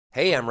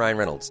Hey, I'm Ryan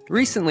Reynolds.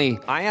 Recently,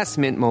 I asked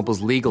Mint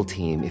Mobile's legal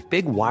team if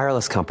big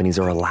wireless companies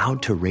are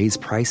allowed to raise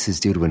prices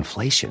due to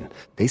inflation.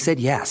 They said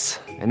yes.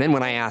 And then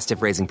when I asked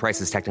if raising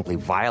prices technically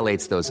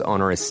violates those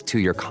onerous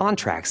two-year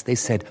contracts, they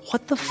said,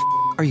 "What the f***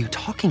 are you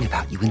talking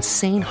about, you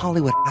insane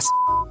Hollywood ass?"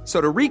 So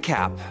to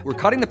recap, we're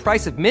cutting the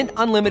price of Mint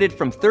Unlimited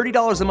from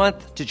 $30 a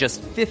month to just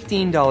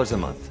 $15 a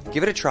month.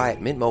 Give it a try at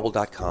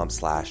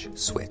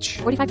mintmobile.com/switch.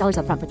 $45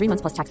 up front for 3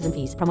 months plus taxes and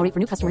fees. Promo rate for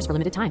new customers for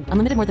limited time.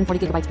 Unlimited more than 40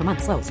 gigabytes per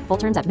month. Slows full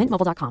terms at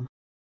mintmobile.com.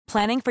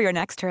 Planning for your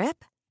next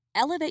trip?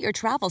 Elevate your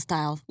travel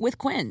style with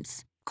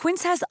Quince.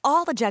 Quince has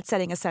all the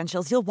jet-setting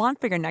essentials you'll want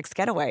for your next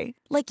getaway,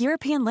 like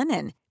European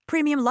linen,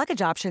 premium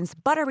luggage options,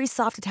 buttery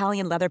soft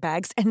Italian leather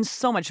bags, and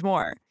so much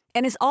more.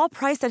 And is all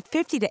priced at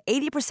 50 to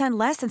 80%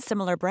 less than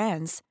similar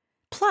brands.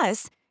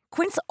 Plus,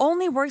 Quince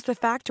only works with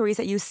factories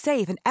that use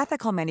safe and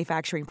ethical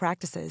manufacturing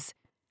practices.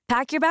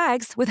 Pack your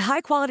bags with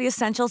high-quality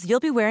essentials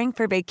you'll be wearing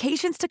for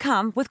vacations to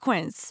come with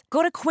Quince.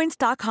 Go to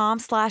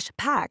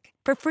quince.com/pack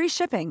for free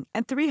shipping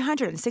and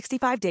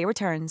 365-day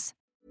returns.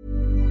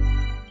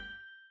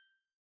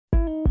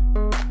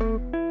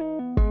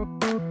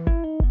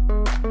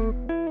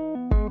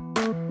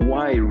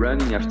 Why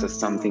running after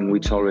something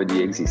which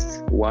already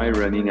exists? Why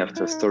running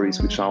after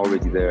stories which are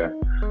already there?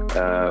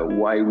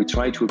 Why we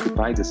try to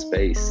occupy the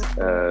space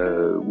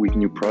with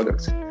new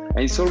products? And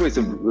it's always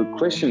a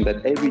question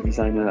that every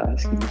designer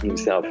asks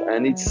himself.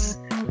 And it's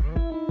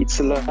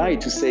a lie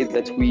to say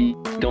that we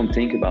don't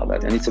think about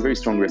that. And it's a very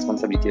strong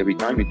responsibility every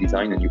time we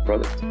design a new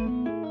product.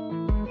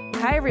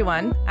 Hi,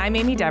 everyone. I'm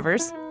Amy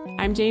Devers.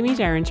 I'm Jamie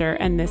Derringer,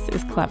 and this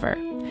is Clever.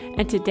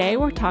 And today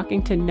we're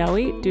talking to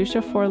Noe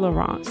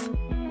Duchaufour-Lawrance.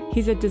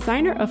 He's a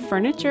designer of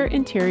furniture,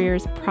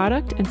 interiors,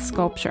 product, and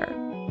sculpture.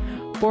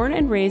 Born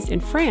and raised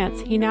in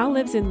France, he now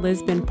lives in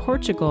Lisbon,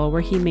 Portugal,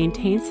 where he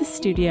maintains his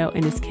studio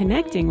and is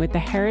connecting with the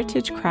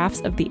heritage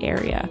crafts of the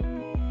area.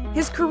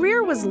 His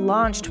career was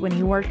launched when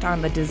he worked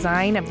on the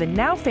design of the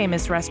now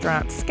famous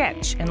restaurant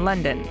Sketch in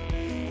London.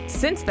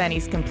 Since then,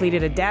 he's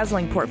completed a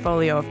dazzling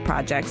portfolio of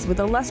projects with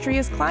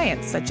illustrious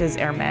clients such as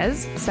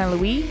Hermès, Saint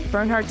Louis,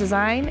 Bernhardt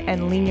Design,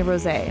 and Ligne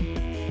Rosé.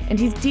 And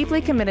he's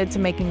deeply committed to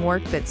making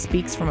work that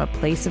speaks from a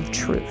place of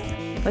truth.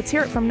 Let's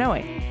hear it from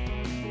Noe.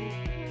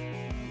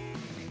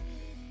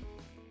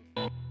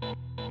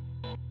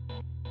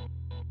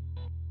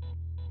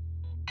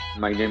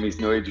 My name is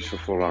Noe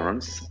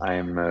Duchaufour-Lawrance. I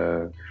am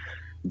a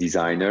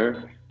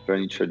designer,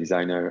 furniture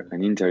designer,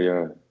 and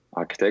interior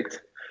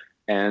architect.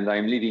 And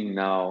I'm living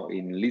now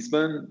in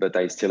Lisbon, but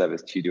I still have a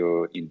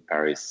studio in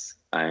Paris.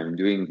 I'm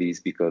doing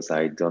this because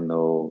I don't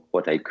know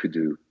what I could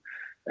do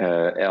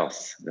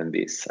else than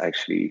this.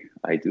 Actually,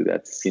 I do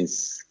that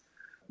since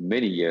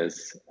many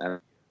years, and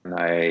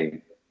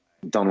I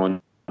don't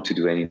want to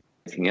do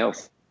anything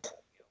else.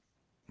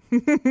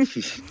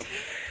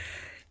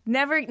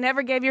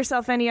 Never gave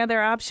yourself any other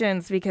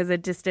options because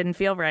it just didn't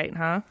feel right,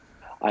 huh?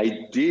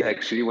 I did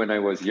actually when I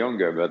was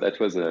younger, but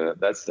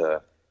that's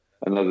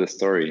another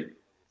story.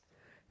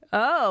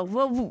 Oh,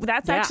 well,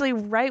 that's actually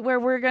right where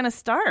we're going to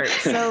start.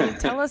 So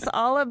tell us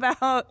all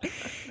about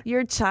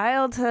your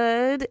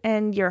childhood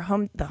and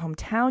the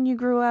hometown you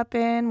grew up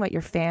in, what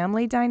your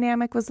family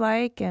dynamic was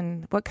like,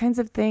 and what kinds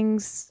of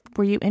things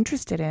were you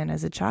interested in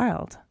as a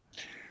child?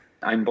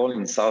 I'm born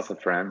in south of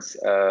France.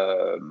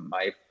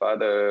 My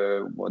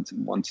father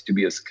wanted to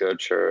be a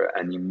sculptor,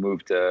 and he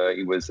moved.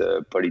 He was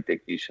a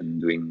polytechnician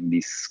doing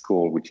this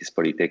school, which is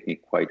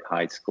Polytechnic, quite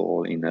high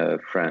school in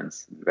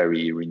France,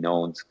 very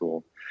renowned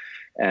school.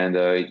 And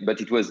but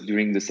it was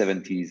during the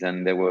 70s,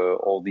 and there were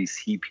all these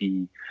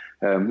hippie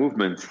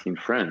movements in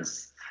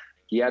France.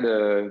 He had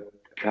a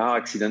car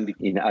accident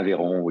in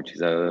Aveyron, which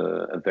is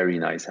a very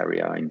nice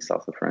area in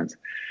south of France.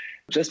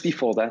 Just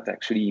before that,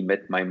 actually, he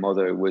met my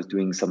mother, who was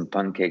doing some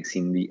pancakes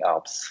in the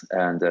Alps,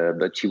 and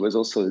but she was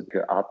also an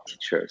art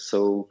teacher.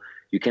 So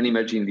you can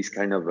imagine this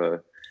kind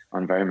of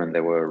environment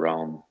that were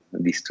around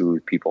these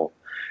two people.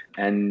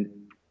 And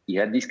he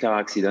had this car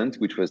accident,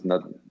 which was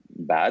not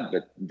bad,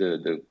 but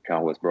the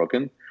car was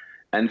broken.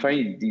 And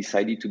finally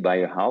decided to buy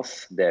a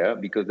house there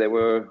because there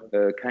were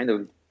a kind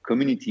of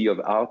community of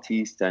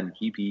artists and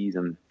hippies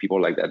and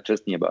people like that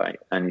just nearby.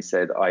 And he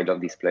said, I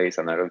love this place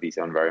and I love this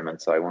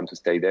environment, so I want to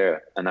stay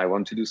there and I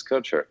want to do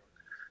sculpture.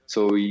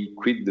 So he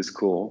quit the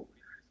school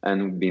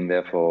and been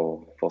there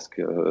for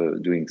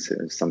doing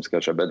some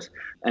sculpture.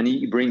 And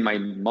he bring my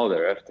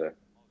mother after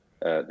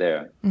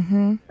there.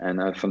 Mm-hmm.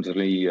 And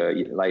unfortunately,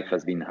 life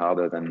has been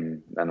harder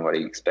than what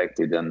he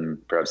expected,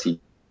 and perhaps he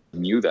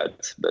knew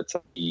that, but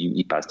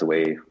he passed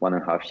away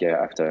 1.5 years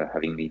after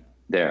having me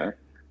there.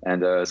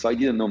 And so I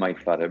didn't know my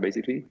father,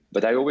 basically.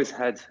 But I always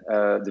had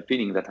the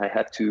feeling that I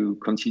had to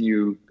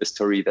continue the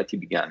story that he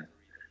began.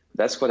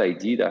 That's what I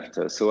did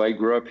after. So I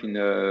grew up in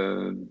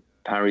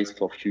Paris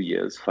for a few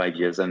years, 5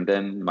 years. And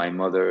then my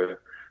mother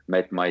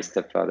met my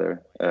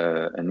stepfather,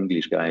 an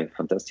English guy,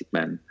 fantastic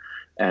man.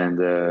 And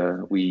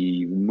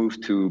we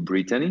moved to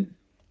Brittany,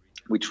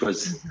 which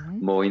was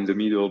more in the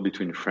middle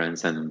between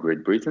France and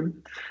Great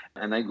Britain.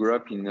 And I grew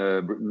up in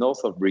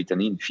north of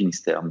Brittany, in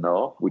Finistère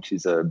North, which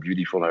is a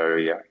beautiful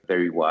area,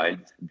 very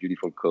wide,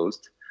 beautiful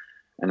coast.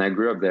 And I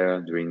grew up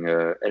there during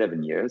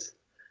 11 years.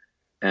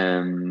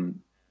 And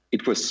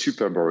it was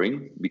super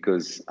boring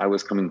because I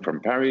was coming from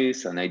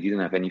Paris and I didn't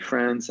have any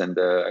friends, and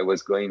I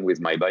was going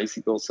with my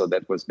bicycle. So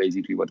that was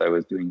basically what I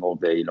was doing all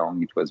day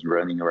long. It was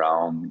running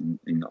around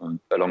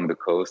along the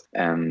coast,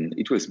 and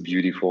it was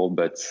beautiful.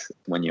 But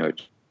when you're a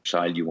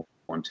child, you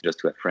want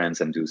to have friends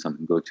and do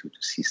something, go to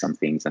see some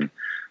things and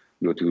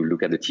go to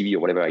look at the TV or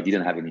whatever. I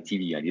didn't have any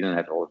TV. I didn't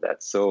have all of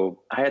that. So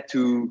I had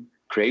to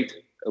create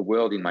a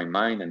world in my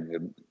mind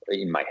and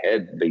in my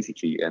head,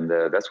 basically. And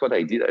that's what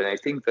I did. And I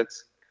think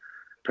that's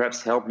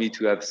perhaps helped me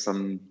to have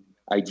some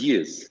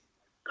ideas,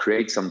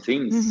 create some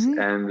things. Mm-hmm.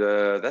 And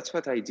that's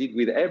what I did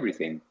with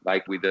everything,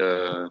 like with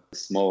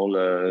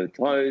small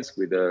toys,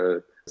 with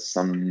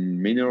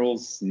some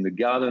minerals in the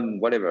garden,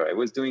 whatever. I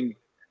was doing,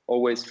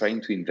 always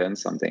trying to invent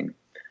something.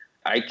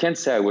 I can't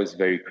say I was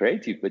very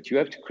creative, but you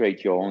have to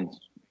create your own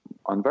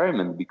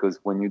environment, because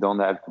when you don't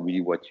have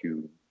really what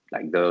you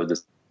like, the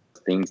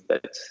things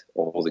that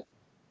all the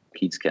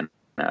kids can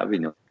have,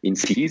 in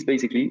cities,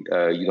 basically,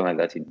 you don't have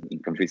that in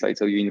countryside,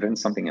 so you invent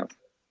something else.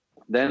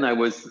 Then I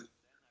was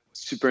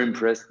super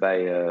impressed by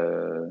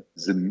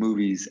the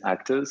movies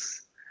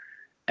actors,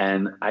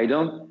 and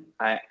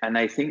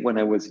I think when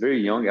I was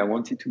very young, I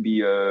wanted to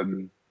be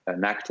an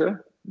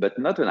actor, but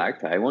not an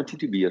actor. I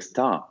wanted to be a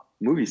star.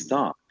 Movie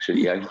star,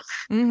 actually.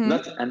 Mm-hmm.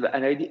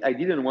 I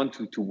didn't want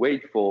to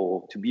wait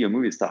to be a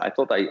movie star. I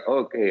thought, I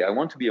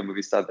want to be a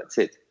movie star. That's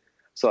it.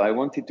 So I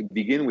wanted to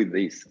begin with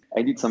this.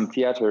 I did some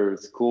theater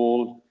at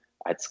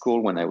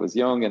school when I was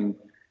young, and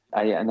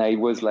I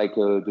was like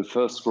the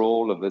first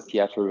role of a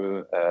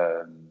theater,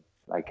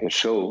 like a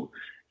show,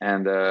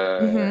 and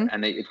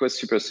it was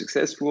super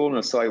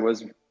successful. So I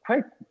was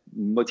quite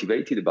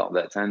motivated about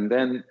that. And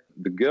then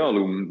the girl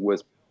who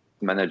was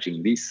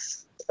managing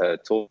this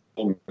told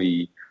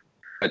me,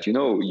 but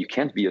you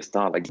can't be a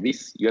star like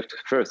this. You have to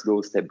first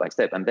go step by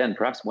step. And then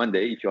perhaps one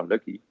day, if you're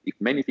lucky, if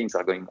many things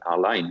are going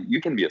online,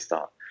 you can be a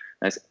star.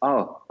 And I said,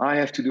 I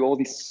have to do all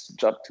this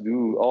job, to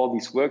do all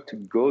this work to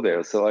go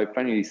there. So I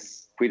finally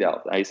quit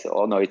out. I said,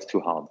 no, it's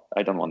too hard.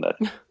 I don't want that.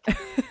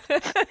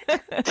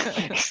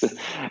 So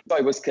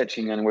I was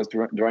sketching and was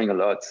drawing a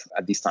lot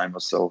at this time or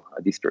so,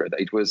 at this period.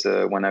 It was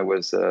when I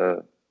was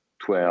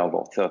 12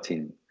 or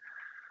 13.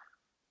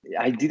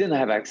 I didn't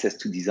have access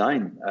to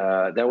design.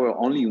 There were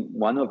only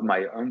one of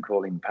my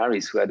uncle in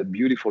Paris who had a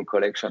beautiful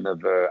collection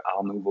of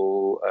Art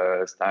Nouveau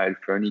style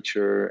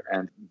furniture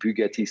and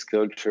Bugatti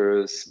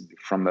sculptures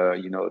from,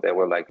 they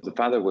were like, the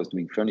father was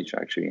doing furniture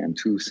actually, and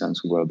two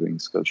sons who were doing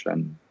sculpture,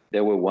 and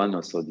there were one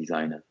or so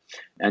designer.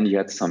 And he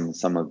had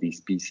some of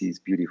these pieces,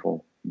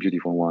 beautiful,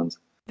 beautiful ones.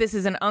 This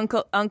is an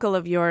uncle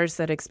of yours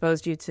that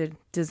exposed you to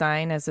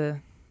design as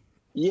a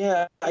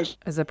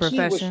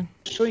profession?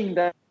 Was showing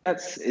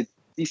that's it.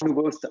 These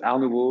Art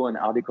Nouveau and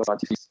Art Deco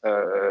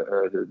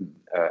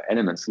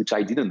elements, which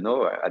I didn't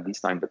know at this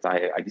time, but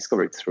I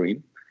discovered through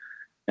him.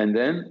 And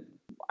then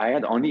I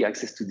had only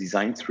access to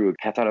design through a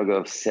catalog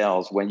of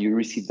cells when you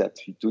receive that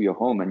to your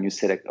home and you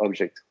select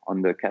object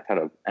on the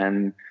catalog.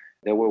 And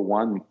there were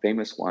one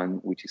famous one,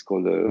 which is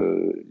called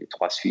Les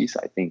Trois Suisses,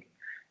 I think.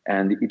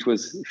 And it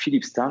was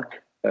Philippe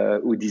Starck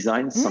who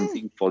designed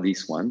something for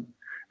this one.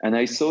 And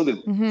I saw the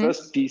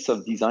first piece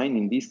of design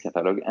in this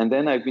catalog. And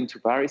then I've been to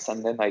Paris,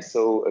 and then I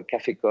saw a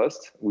Café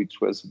Coste, which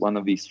was one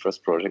of his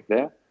first projects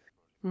there.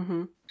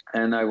 Mm-hmm.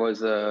 And I was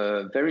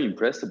very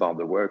impressed about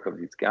the work of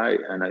this guy.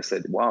 And I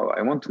said, wow,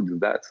 I want to do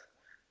that.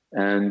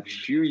 And a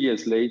few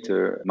years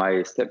later,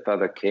 my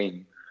stepfather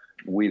came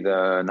with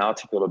an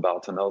article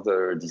about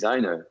another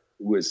designer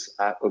who was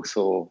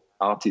also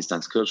artist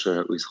and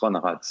sculptor, with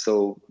Ronrad.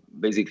 So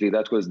basically,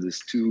 that was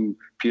these two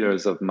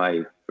pillars of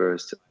my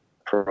first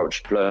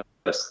approach,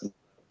 plus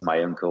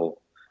my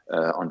uncle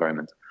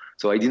environment.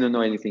 So I didn't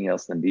know anything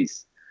else than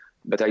this.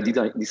 But I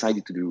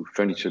decided to do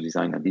furniture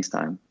design at this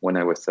time when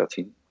I was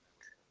 13.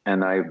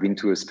 And I've been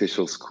to a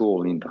special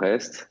school in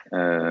Brest,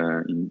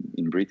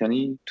 in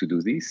Brittany, to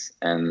do this.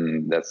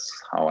 And that's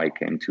how I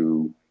came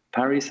to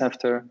Paris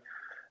after,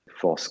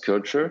 for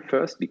sculpture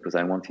first, because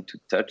I wanted to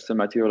touch the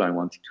material. I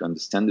wanted to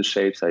understand the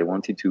shapes. I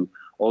wanted to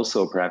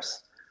also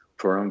perhaps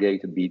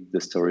prolongate a bit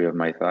the story of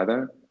my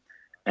father.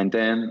 And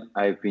then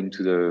I've been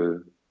to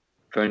the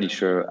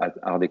furniture at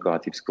Art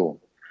Decorative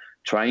School,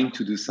 trying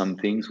to do some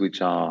things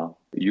which are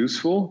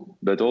useful,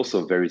 but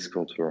also very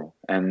sculptural.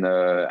 And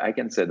I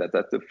can say that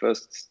at the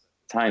first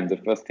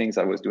things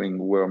I was doing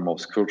were more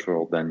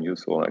sculptural than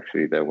useful.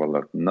 Actually, they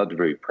were not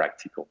very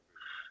practical.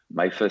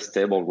 My first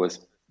table was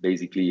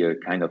basically a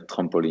kind of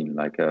trampoline,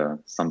 like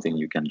something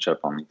you can jump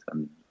on it.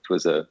 And it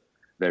was a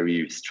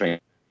very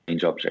strange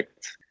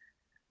object.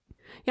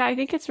 Yeah, I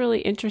think it's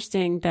really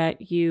interesting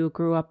that you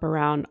grew up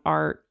around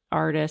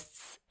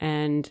artists,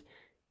 and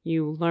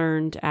you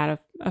learned at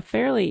a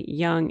fairly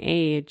young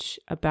age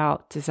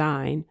about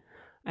design,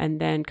 and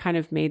then kind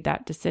of made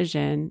that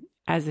decision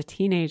as a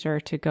teenager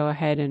to go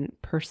ahead and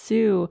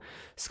pursue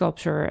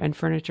sculpture and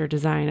furniture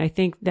design. I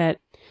think that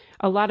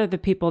a lot of the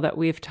people that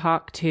we've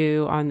talked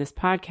to on this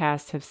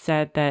podcast have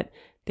said that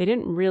they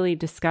didn't really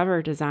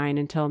discover design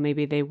until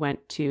maybe they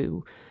went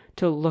to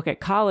to look at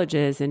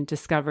colleges and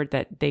discovered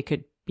that they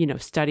could,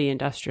 study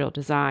industrial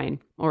design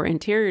or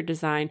interior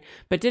design,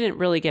 but didn't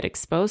really get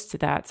exposed to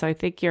that. So I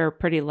think you're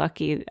pretty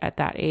lucky at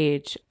that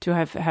age to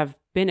have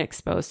been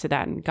exposed to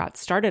that and got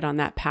started on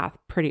that path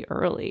pretty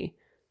early.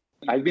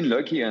 I've been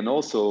lucky, and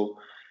also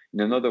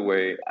in another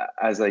way,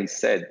 as I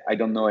said, I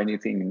don't know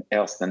anything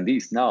else than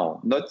this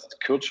now, not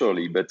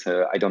culturally, but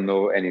I don't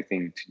know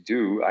anything to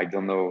do. I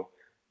don't know.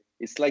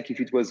 It's like if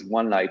it was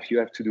one life, you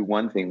have to do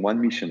one thing,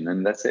 one mission,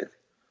 and that's it.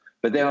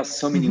 But there are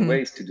so many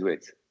ways to do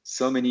it,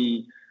 so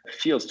many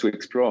fields to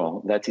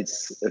explore, that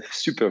it's a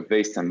super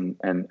vast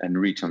and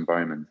rich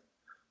environment.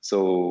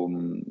 So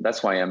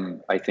that's why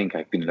I think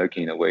I've been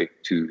lucky in a way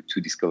to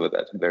discover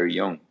that very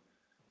young.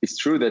 It's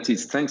true that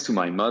it's thanks to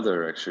my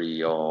mother,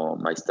 actually, or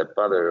my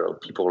stepfather, or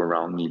people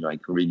around me,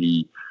 like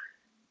really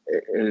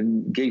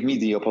gave me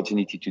the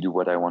opportunity to do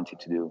what I wanted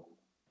to do.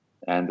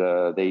 And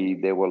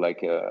they were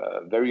like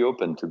very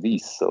open to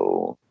this.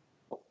 So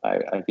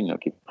I've been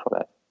lucky for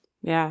that.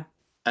 Yeah.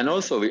 And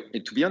also,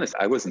 to be honest,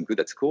 I wasn't good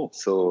at school.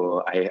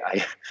 So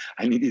I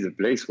needed a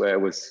place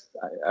where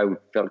I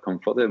felt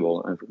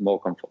comfortable and more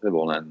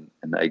comfortable, and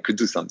I could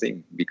do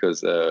something,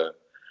 because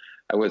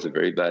I was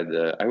very bad,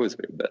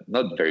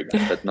 not very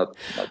bad, but not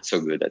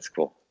so good at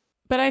school.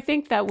 But I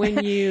think that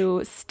when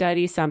you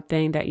study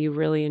something that you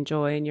really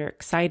enjoy and you're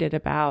excited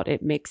about,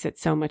 it makes it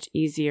so much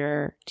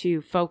easier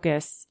to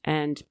focus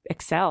and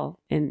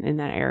excel in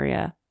that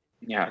area.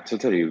 Yeah, I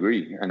totally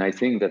agree. And I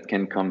think that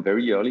can come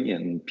very early,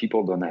 and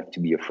people don't have to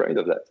be afraid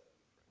of that.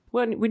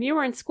 When you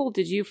were in school,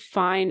 did you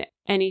find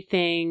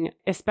anything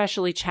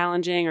especially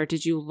challenging, or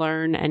did you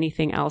learn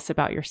anything else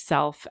about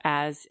yourself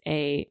as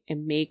a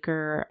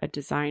maker, a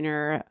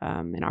designer,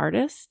 an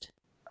artist?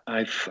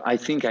 I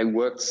think I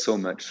worked so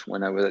much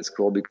when I was at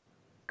school,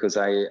 because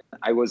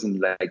I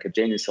wasn't like a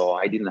genius,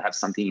 or I didn't have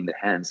something in the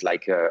hands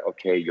like,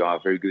 okay, you are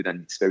very good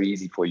and it's very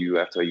easy for you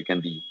after you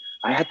can be.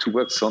 I had to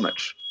work so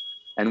much.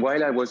 And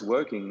while I was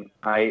working,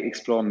 I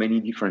explored many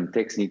different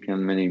techniques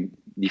and many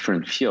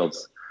different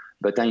fields.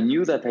 But I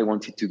knew that I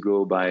wanted to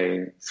go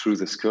through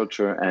the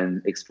sculpture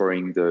and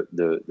exploring the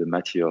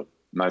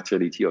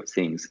materiality of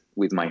things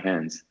with my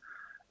hands.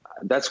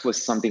 That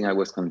was something I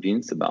was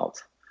convinced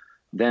about.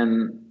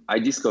 Then I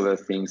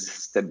discovered things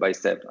step by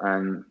step,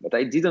 but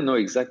I didn't know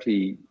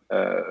exactly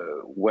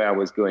where I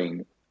was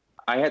going.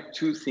 I had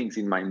two things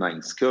in my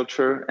mind: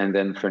 sculpture and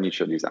then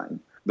furniture design.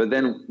 But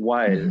then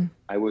while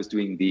I was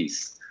doing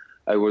this,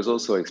 I was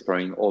also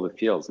exploring all the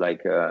fields,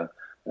 like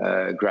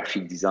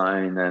graphic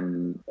design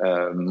and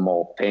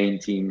more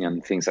painting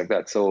and things like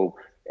that. So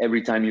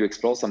every time you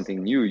explore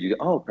something new, you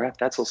go, oh, perhaps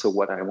that's also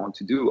what I want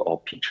to do, or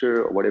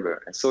picture, or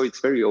whatever. And so it's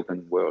very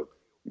open world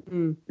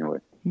in a way.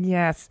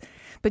 Yes.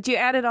 But you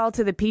add it all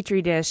to the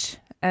Petri dish,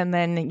 and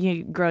then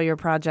you grow your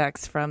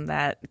projects from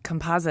that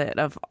composite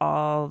of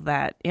all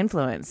that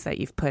influence that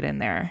you've put in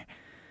there.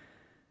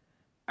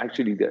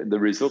 Actually, the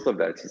result of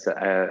that is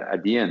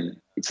at the end,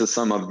 it's a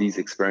sum of these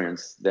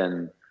experiences.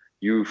 Then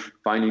you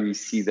finally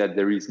see that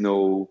there is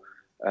no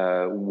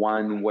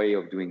one way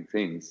of doing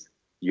things.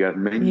 You have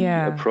many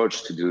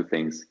approaches to do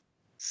things.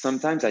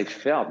 Sometimes I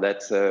felt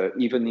that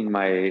even in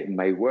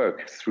my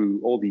work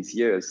through all these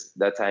years,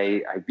 that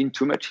I've been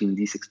too much in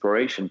this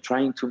exploration,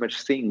 trying too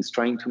much things,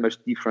 trying too much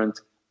different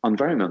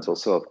environments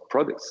also of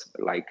products,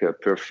 like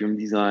perfume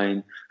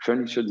design,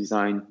 furniture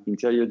design,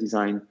 interior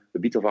design, a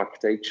bit of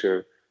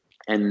architecture,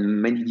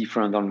 and many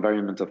different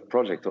environment of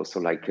projects also,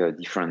 like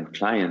different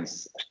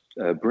clients,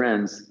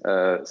 brands,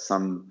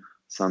 some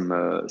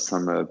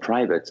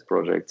private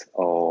projects,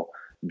 or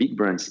big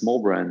brands,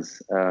 small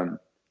brands.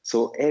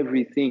 So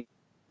everything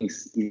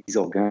is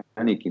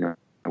organic in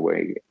a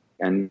way.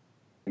 And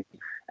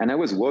I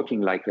was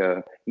working like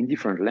in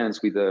different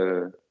lands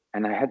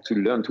and I had to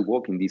learn to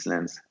walk in this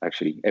lens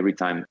actually every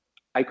time.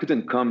 I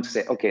couldn't come to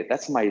say, okay,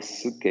 that's my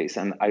suitcase,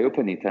 and I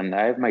open it and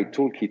I have my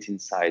toolkit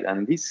inside,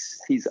 and this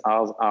is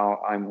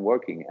how I'm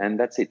working, and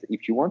that's it.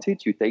 If you want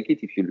it, you take it.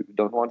 If you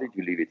don't want it,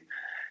 you leave it.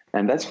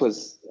 And that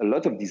was a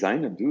lot of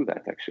designers do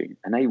that actually.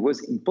 And it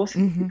was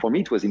impossible. For me,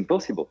 it was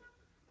impossible,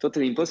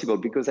 totally impossible,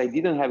 because I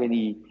didn't have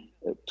any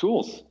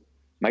tools.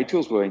 My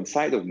tools were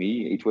inside of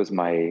me. It was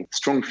my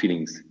strong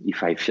feelings,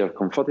 if I feel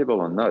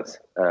comfortable or not.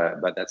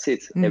 But that's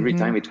it. Every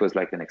time it was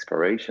like an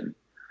exploration.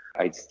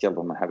 I still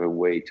don't have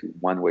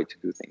one way to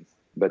do things,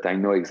 but I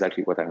know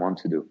exactly what I want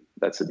to do.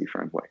 That's a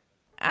different way.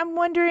 I'm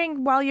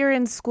wondering, while you're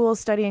in school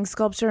studying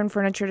sculpture and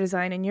furniture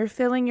design, and you're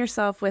filling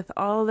yourself with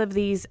all of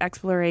these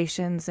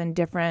explorations and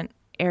different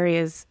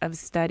areas of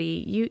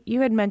study,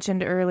 you had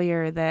mentioned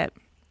earlier that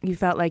you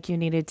felt like you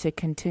needed to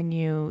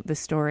continue the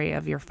story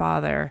of your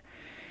father.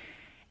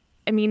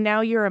 I mean, now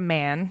you're a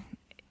man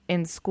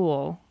in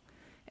school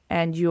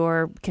and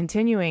you're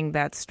continuing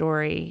that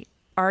story.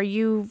 Are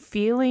you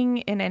feeling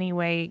in any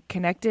way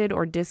connected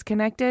or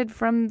disconnected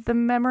from the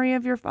memory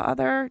of your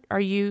father?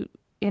 Are you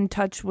in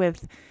touch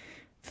with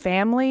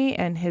family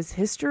and his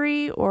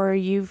history, or are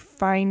you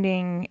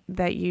finding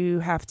that you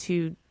have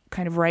to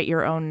kind of write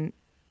your own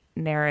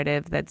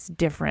narrative that's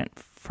different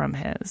from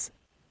his?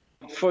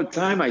 For a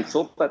time, I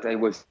thought that I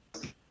was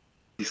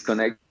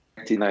disconnected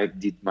I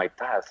did my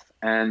path.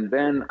 And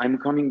then I'm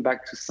coming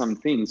back to some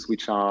things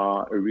which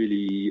are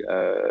really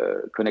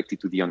connected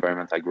to the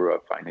environment I grew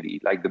up,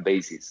 finally, like the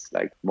basis,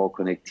 like more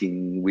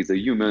connecting with the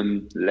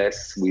human,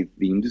 less with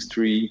the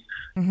industry.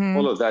 Mm-hmm.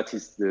 All of that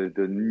is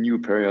the new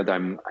period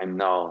I'm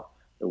now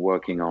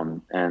working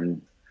on.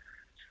 And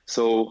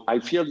so I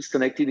feel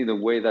disconnected in a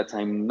way that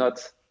I'm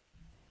not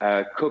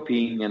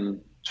copying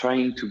and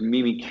trying to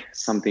mimic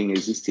something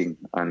existing.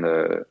 And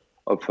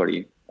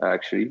hopefully,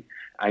 actually,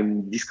 I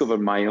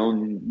discovered my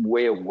own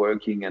way of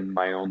working and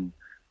my own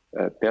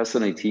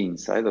personality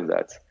inside of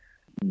that.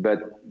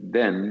 But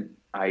then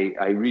I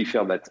really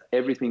felt that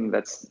everything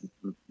that's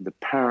the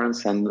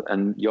parents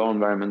and your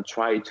environment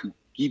try to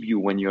give you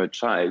when you're a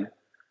child,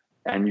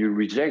 and you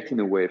reject in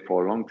a way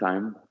for a long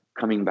time,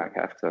 coming back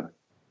after.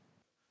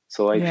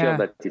 So I feel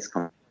that it's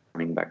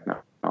coming back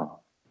now.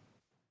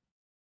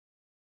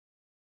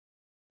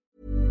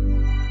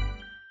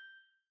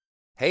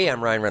 Hey,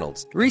 I'm Ryan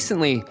Reynolds.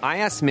 Recently, I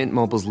asked Mint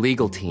Mobile's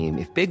legal team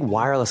if big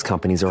wireless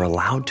companies are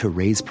allowed to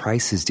raise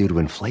prices due to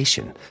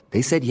inflation.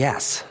 They said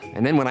yes.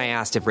 And then when I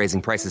asked if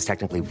raising prices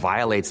technically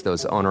violates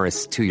those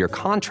onerous 2-year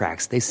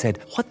contracts, they said,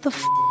 "What the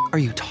f*** are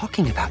you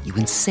talking about, you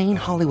insane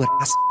Hollywood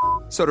ass?"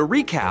 So to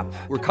recap,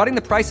 we're cutting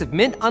the price of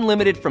Mint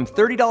Unlimited from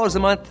 $30 a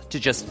month to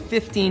just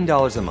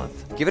 $15 a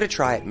month. Give it a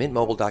try at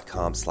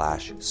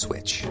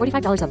mintmobile.com/switch.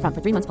 $45 up front for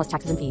 3 months plus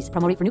taxes and fees.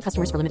 Promo rate for new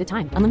customers for limited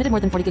time. Unlimited more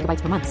than 40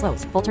 gigabytes per month.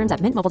 Slows full terms at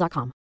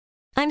mintmobile.com.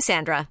 I'm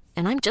Sandra,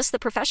 and I'm just the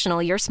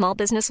professional your small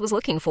business was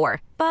looking for.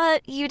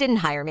 But you didn't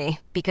hire me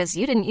because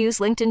you didn't use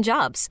LinkedIn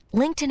Jobs.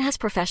 LinkedIn has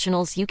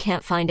professionals you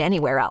can't find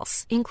anywhere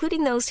else,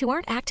 including those who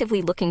aren't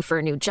actively looking for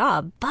a new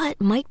job,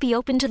 but might be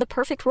open to the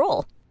perfect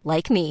role,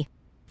 like me.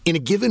 In a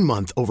given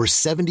month, over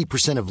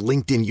 70% of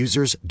LinkedIn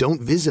users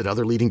don't visit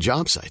other leading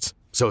job sites.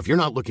 So if you're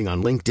not looking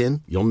on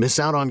LinkedIn, you'll miss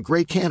out on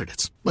great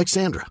candidates like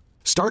Sandra.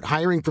 Start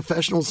hiring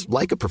professionals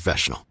like a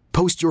professional.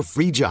 Post your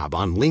free job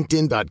on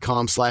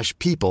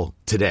linkedin.com/people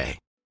today.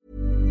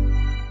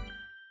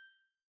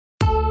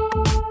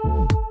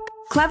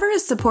 Clever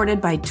is supported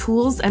by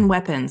Tools and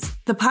Weapons,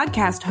 the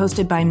podcast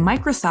hosted by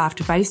Microsoft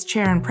Vice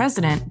Chair and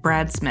President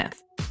Brad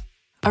Smith.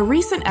 A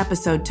recent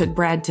episode took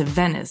Brad to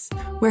Venice,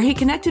 where he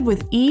connected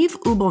with Yves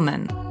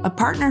Ubelman, a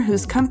partner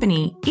whose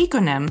company,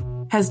 Econem,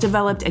 has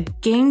developed a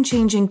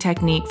game-changing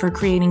technique for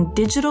creating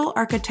digital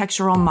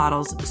architectural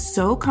models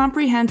so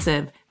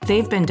comprehensive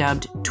they've been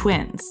dubbed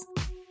twins.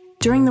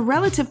 During the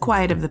relative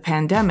quiet of the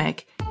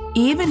pandemic,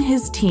 Yves and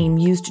his team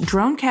used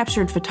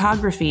drone-captured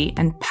photography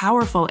and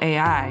powerful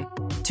AI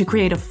to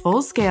create a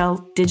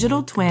full-scale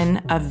digital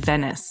twin of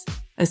Venice,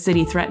 a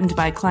city threatened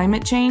by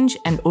climate change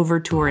and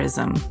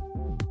over-tourism.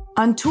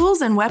 On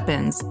Tools and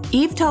Weapons,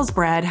 Yves tells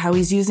Brad how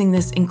he's using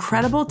this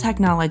incredible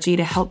technology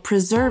to help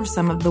preserve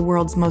some of the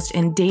world's most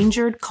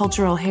endangered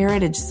cultural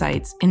heritage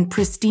sites in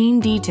pristine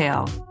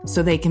detail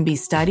so they can be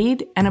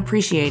studied and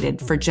appreciated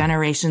for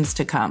generations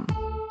to come.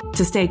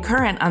 To stay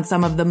current on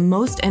some of the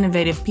most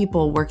innovative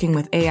people working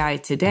with AI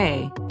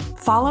today,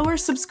 follow or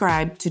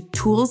subscribe to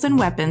Tools and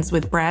Weapons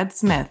with Brad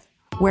Smith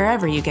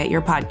wherever you get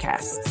your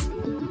podcasts.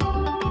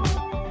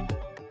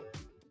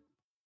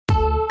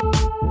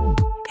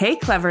 Hey,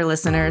 Clever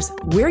listeners,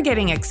 we're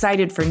getting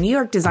excited for New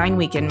York Design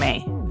Week in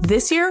May.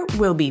 This year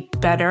will be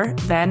better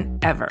than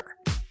ever.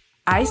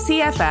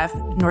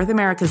 ICFF, North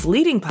America's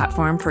leading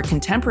platform for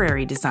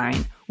contemporary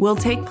design, will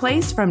take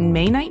place from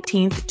May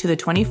 19th to the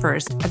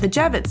 21st at the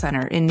Javits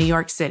Center in New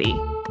York City.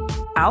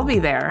 I'll be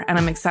there, and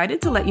I'm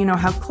excited to let you know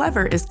how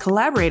Clever is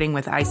collaborating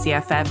with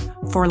ICFF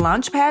for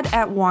Launchpad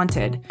at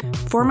Wanted,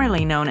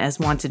 formerly known as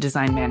Wanted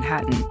Design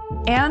Manhattan,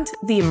 and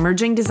the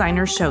Emerging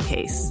Designers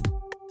Showcase.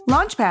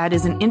 Launchpad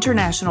is an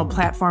international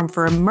platform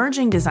for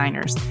emerging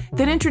designers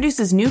that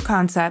introduces new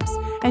concepts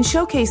and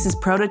showcases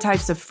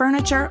prototypes of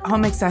furniture,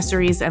 home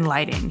accessories, and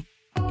lighting.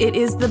 It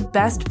is the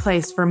best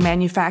place for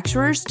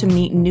manufacturers to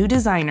meet new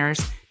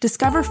designers,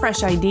 discover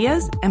fresh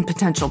ideas, and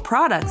potential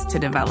products to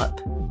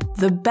develop.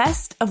 The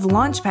best of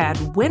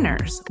Launchpad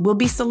winners will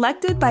be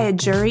selected by a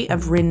jury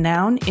of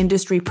renowned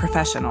industry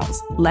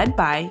professionals, led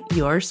by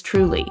yours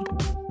truly.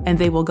 And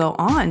they will go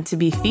on to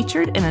be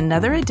featured in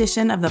another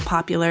edition of the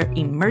popular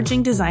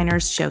Emerging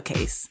Designers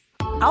Showcase.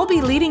 I'll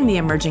be leading the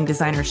Emerging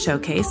Designers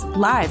Showcase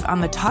live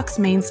on the Talks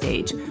main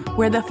stage,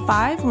 where the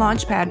 5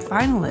 Launchpad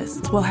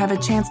finalists will have a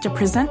chance to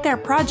present their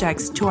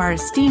projects to our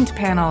esteemed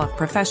panel of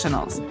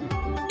professionals.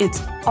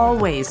 It's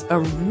always a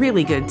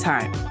really good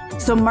time.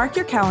 So mark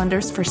your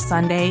calendars for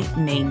Sunday,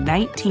 May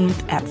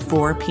 19th at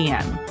 4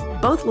 p.m.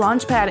 Both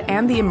Launchpad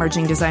and the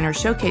Emerging Designer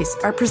Showcase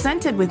are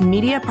presented with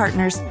media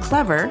partners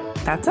Clever,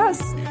 that's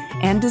us,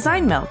 and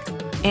Design Milk,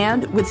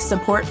 and with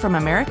support from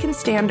American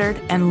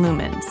Standard and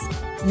Lumens.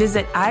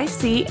 Visit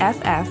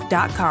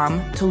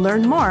icff.com to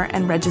learn more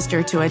and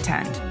register to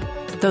attend.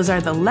 Those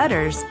are the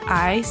letters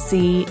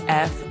icff.com.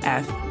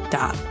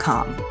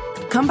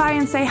 Come by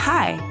and say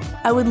hi.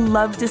 I would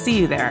love to see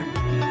you there.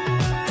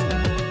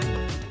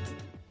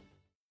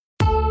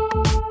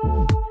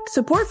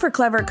 Support for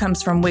Clever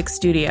comes from Wix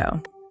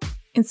Studio.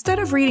 Instead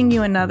of reading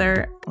you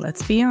another,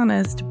 let's be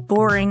honest,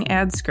 boring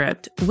ad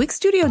script, Wix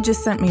Studio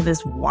just sent me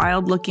this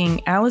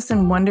wild-looking Alice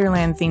in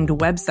Wonderland-themed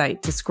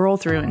website to scroll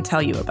through and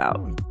tell you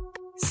about.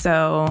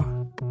 So,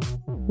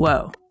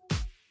 whoa.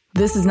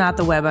 This is not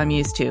the web I'm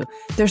used to.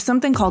 There's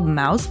something called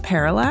mouse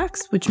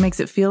parallax, which makes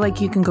it feel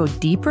like you can go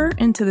deeper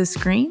into the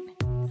screen.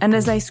 And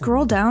as I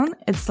scroll down,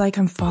 it's like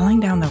I'm falling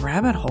down the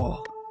rabbit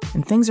hole.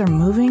 And things are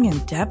moving in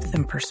depth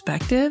and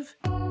perspective.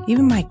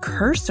 Even my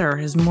cursor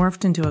has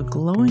morphed into a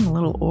glowing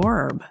little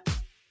orb.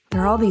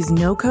 There are all these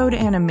no-code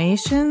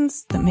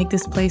animations that make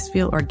this place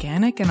feel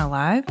organic and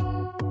alive.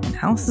 And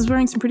Alice is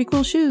wearing some pretty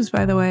cool shoes,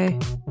 by the way.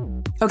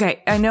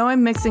 Okay, I know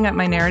I'm mixing up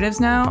my narratives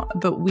now,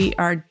 but we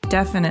are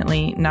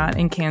definitely not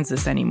in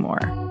Kansas anymore.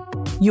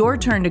 Your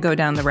turn to go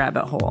down the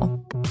rabbit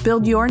hole.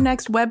 Build your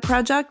next web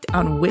project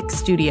on Wix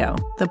Studio,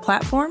 the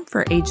platform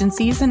for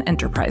agencies and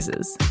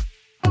enterprises.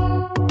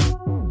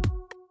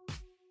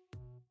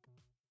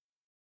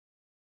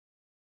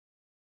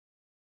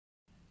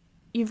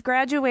 You've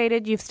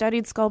graduated, you've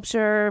studied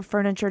sculpture,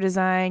 furniture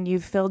design,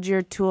 you've filled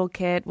your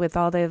toolkit with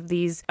all of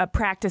these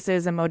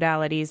practices and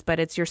modalities, but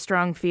it's your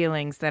strong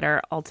feelings that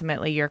are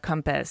ultimately your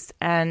compass.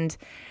 And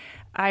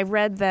I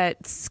read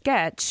that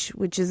Sketch,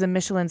 which is a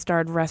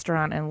Michelin-starred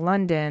restaurant in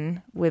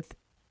London with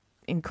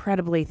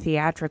incredibly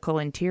theatrical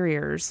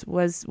interiors,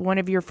 was one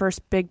of your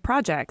first big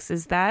projects.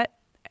 Is that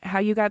how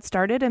you got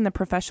started in the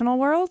professional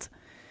world?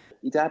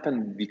 It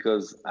happened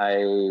because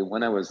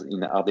when I was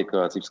in art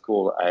decorative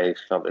school, I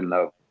fell in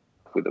love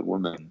with a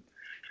woman.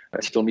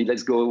 She told me,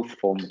 let's go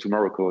to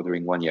Morocco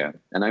during 1 year.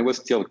 And I was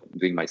still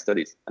doing my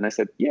studies. And I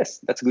said, yes,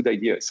 that's a good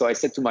idea. So I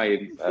said to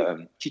my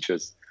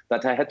teachers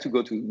that I had to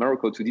go to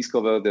Morocco to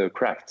discover the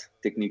craft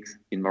techniques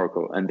in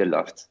Morocco. And they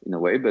laughed in a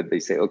way, but they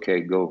say, okay,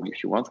 go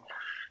if you want.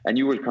 And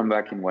you will come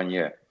back in 1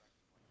 year.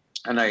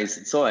 And I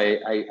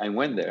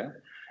went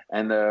there.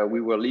 And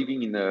we were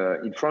living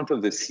in front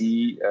of the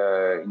sea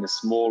in a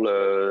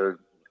small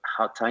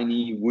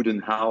tiny wooden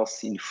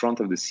house in front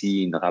of the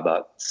sea in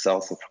Rabat,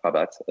 south of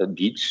Rabat, a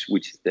beach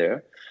which is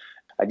there.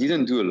 I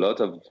didn't do a lot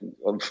of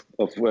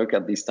work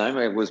at this time.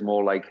 I was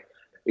more like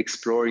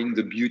exploring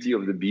the beauty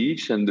of the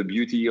beach and the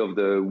beauty of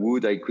the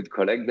wood I could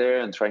collect there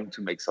and trying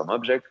to make some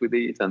object with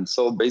it. And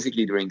so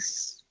basically during,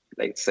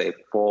 let's say,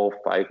 4 or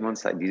 5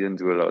 months, I didn't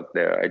do a lot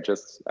there.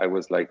 I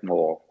was like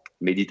more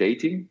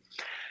meditating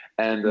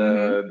and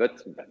but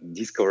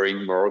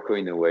discovering Morocco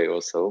in a way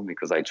also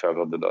because I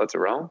traveled a lot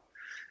around.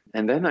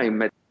 And then I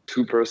met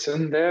 2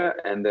 persons there,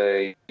 and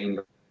they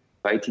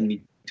invited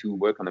me to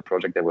work on a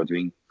project they were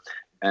doing.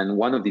 And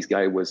one of these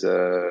guys was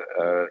a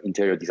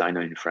interior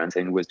designer in France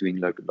and was doing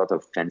like a lot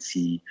of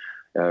fancy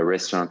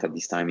restaurant at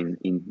this time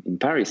in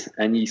Paris.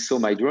 And he saw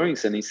my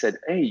drawings and he said,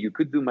 hey, you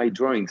could do my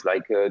drawings,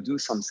 like do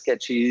some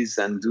sketches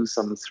and do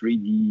some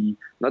 3D,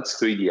 not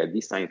 3D at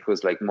this time. It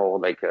was like more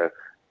like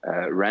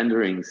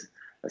renderings,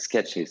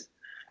 sketches.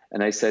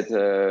 And I said,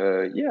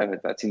 yeah,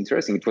 that's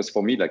interesting. It was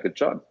for me like a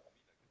job.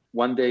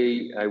 One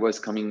day I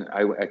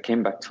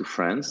came back to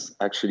France.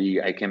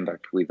 Actually, I came back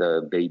with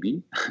a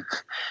baby.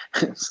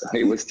 So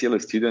I was still a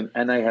student.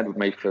 And I had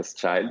my first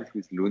child,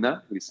 who's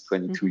Luna, who's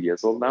 22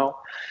 years old now.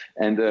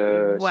 And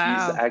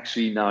she's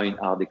actually now in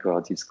art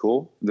decorative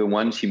school. The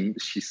one she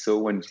saw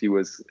when she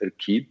was a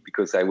kid,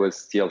 because I was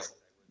still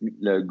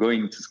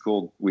going to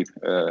school with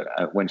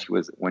when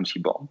she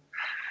born.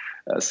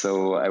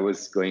 So I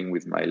was going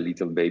with my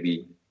little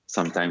baby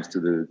sometimes to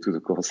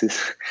the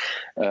courses.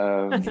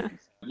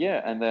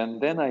 Yeah,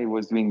 and then I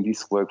was doing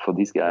this work for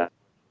this guy,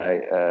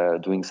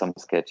 doing some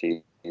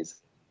sketches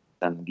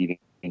and giving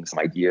some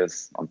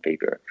ideas on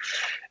paper.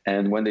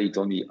 And one day he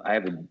told me, I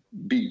have a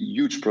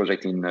huge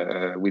project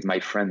with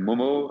my friend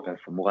Momo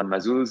from Mourad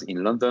Mazouz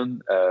in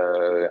London,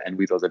 and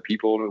with other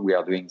people. We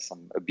are doing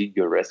a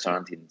bigger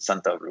restaurant in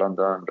center of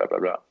London, blah, blah,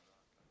 blah.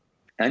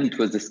 And it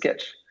was the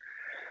sketch.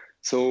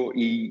 So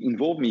he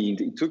involved me,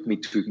 it took me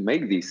to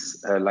make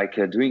this,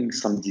 doing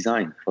some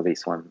design for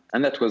this one.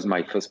 And that was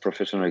my first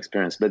professional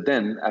experience. But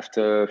then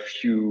after a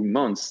few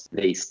months,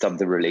 they stopped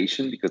the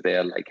relation because they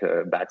had like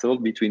a battle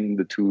between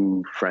the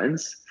 2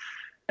 friends.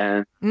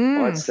 And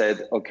Mourad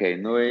said, okay,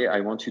 Noé, I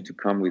want you to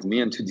come with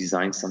me and to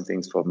design some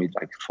things for me,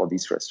 like for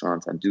this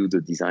restaurant and do the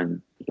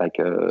design like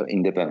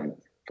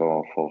independent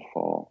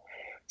for.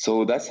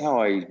 So that's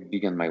how I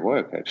began my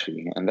work,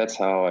 actually. And that's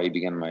how I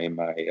began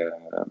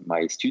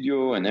my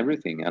studio and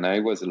everything. And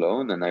I was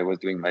alone and I was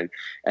doing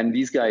and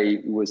this guy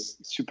was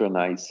super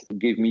nice,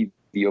 gave me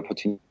the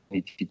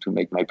opportunity to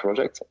make my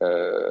project.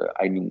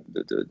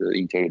 The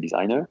interior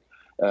designer,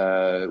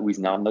 who is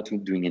now not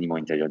doing any more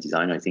interior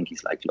design. I think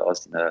he's like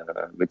lost,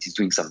 but he's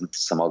doing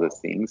some other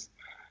things.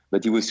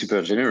 But he was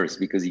super generous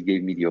because he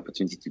gave me the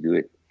opportunity to do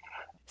it.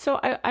 So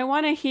I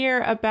want to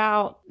hear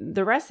about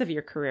the rest of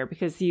your career,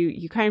 because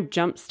you kind of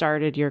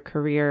jump-started your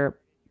career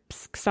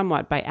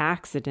somewhat by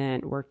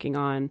accident, working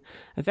on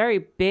a very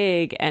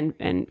big and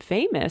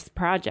famous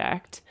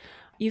project.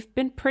 You've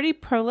been pretty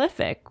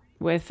prolific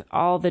with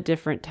all the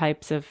different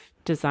types of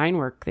design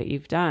work that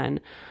you've done.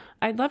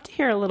 I'd love to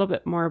hear a little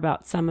bit more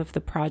about some of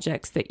the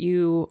projects that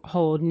you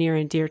hold near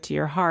and dear to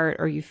your heart,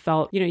 or you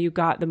felt, you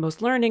got the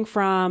most learning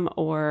from,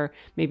 or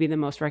maybe the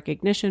most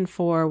recognition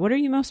for. What are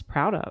you most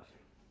proud of?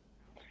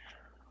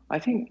 I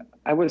think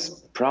I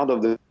was proud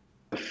of the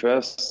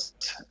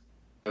first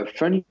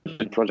furniture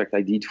project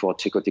I did for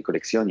Cecotti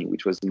Collezioni,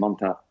 which was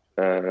Manta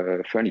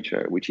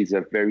furniture, which is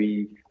a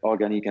very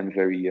organic and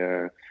very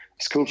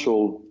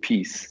sculptural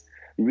piece.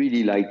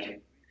 Really,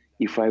 like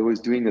if I was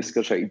doing a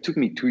sculpture, it took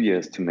me 2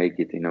 years to make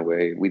it in a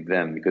way with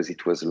them because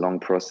it was a long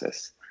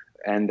process.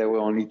 And there were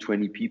only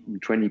 20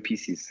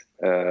 pieces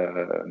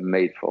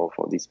made for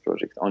this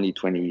project, only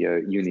 20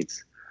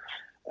 units.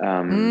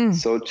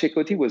 So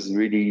Cecotti was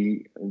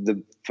really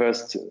the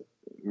first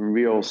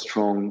real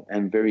strong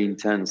and very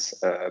intense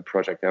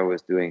project I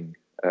was doing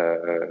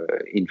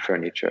in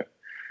furniture.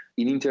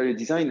 In interior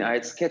design, I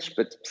had Sketch,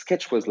 but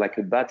Sketch was like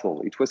a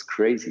battle. It was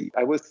crazy.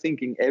 I was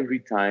thinking every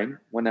time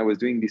when I was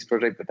doing this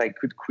project that I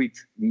could quit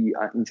the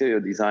interior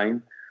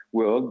design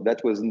world.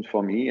 That wasn't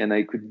for me, and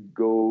I could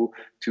go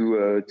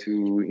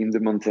to in the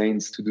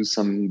mountains to do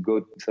some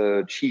goat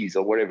cheese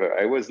or whatever.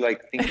 I was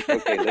like thinking,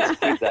 okay, let's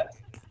quit that.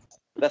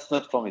 That's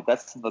not for me.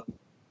 That's not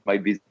my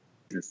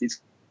business.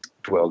 It's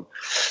world.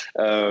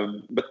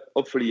 But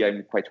hopefully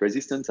I'm quite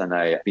resistant and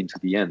I've been to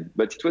the end.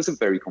 But it was a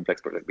very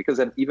complex project because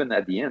even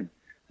at the end,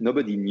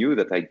 nobody knew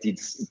that I did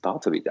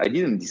part of it. I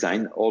didn't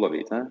design all of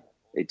it.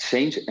 It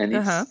changed, and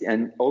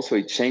and also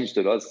it changed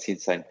a lot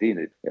since I did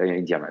it.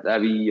 India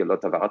Madhavi, a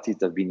lot of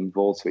artists have been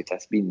involved, so it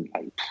has been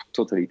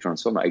totally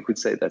transformed. I could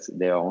say that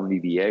there are only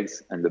the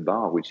eggs and the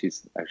bar, which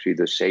is actually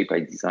the shape I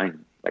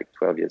designed like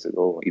 12 years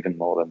ago, or even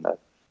more than that.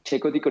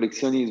 Cecotti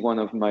Collezioni is one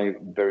of my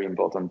very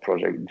important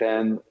projects.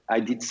 Then I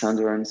did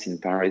Saint-Laurent in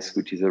Paris,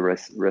 which is a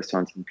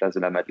restaurant in Place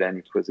de la Madeleine.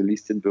 It was a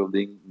listed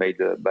building made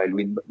by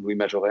Louis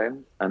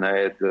Majorel, and I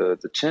had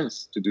the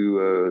chance to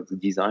do the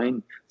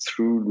design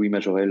through Louis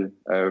Majorel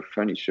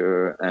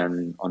furniture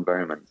and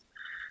environment.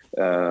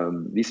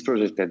 This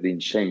project has been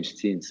changed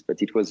since, but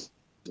it was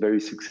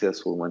very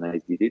successful when I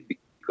did it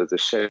because the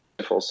chef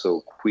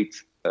also quit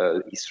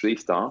his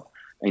 3-star.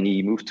 And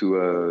he moved to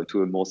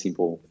a more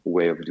simple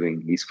way of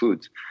doing his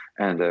food.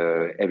 And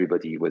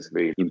everybody was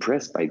very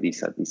impressed by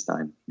this at this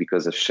time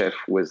because a chef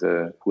was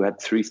who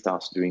had 3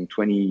 stars during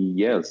 20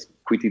 years,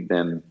 quitted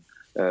them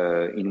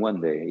in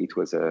one day. It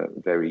was a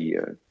very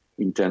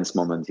intense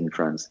moment in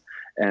France.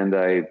 And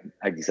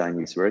I designed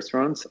this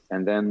restaurant.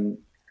 And then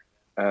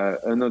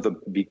another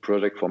big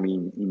project for me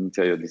in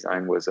interior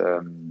design was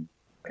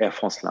Air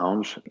France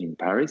Lounge in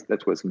Paris.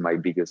 That was my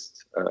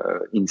biggest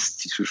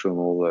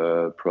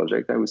institutional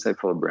project, I would say,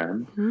 for a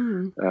brand.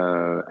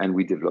 And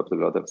we developed a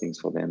lot of things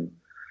for them.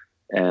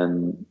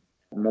 And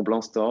Mont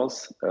Blanc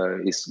Stores,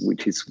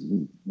 which is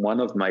one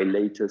of my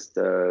latest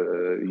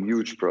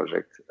huge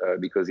projects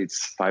because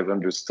it's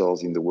 500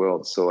 stores in the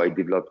world. So I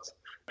developed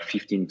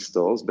 15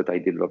 stores, but I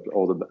developed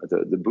all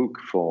the book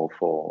for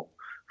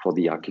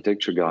the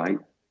architecture guide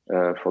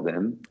for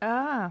them.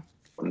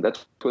 And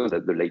that was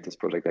the latest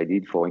project I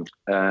did for him.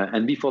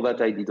 And before that,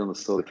 I did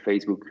also the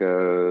Facebook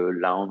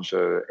lounge,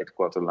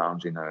 headquarter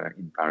lounge in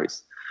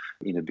Paris,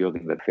 in a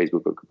building that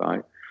Facebook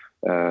occupied,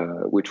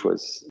 which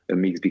was a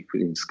mix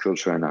between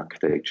sculpture and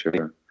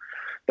architecture.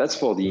 That's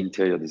for the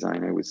interior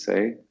design, I would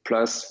say.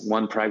 Plus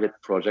one private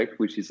project,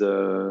 which is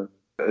a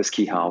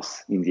ski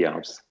house in the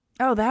Alps.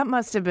 Oh, that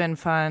must have been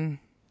fun.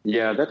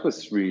 Yeah, that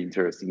was really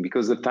interesting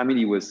because the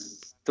family was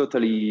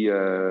totally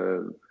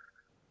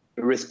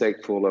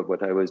respectful of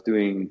what I was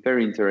doing,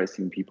 very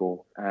interesting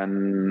people.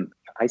 And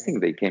I think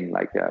they came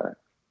like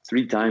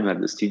 3 times at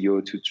the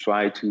studio to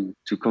try to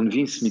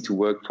convince me to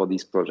work for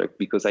this project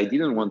because I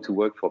didn't want to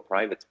work for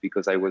private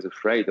because I was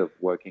afraid of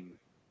working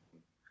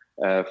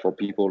for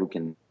people who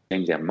can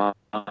change their mind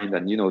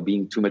and,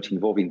 being too much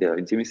involved in their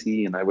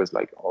intimacy. And I was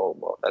like, oh,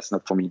 well, that's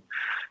not for me.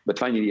 But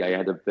finally, I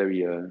had a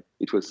very,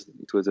 it was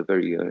a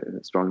very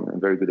strong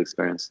and very good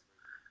experience.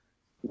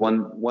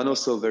 One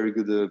also very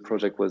good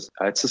project was,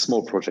 it's a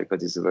small project,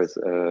 but it was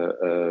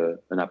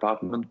an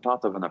apartment,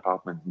 part of an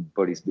apartment in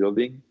Police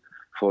Building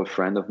for a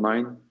friend of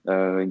mine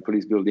in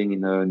Police Building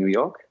in New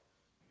York,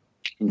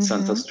 in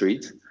Center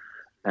Street.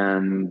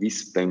 And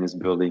this famous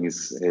building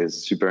is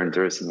super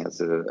interesting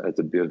as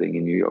a building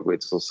in New York.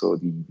 It's also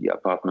the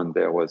apartment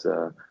there was,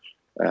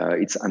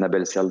 it's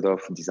Annabelle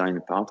Seldorf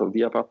designed part of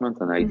the apartment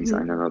and I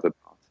designed another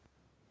part.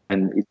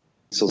 And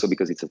it's also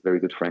because it's a very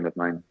good friend of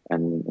mine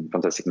and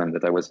fantastic man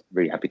that I was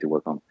very happy to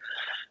work on.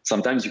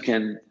 Sometimes you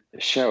can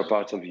share a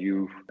part of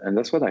you, and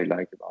that's what I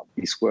like about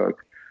this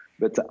work.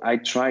 But I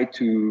try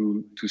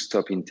to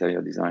stop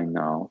interior design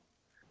now,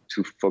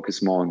 to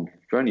focus more on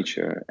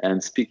furniture.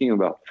 And speaking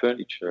about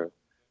furniture,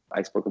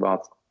 I spoke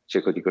about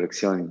Cecotti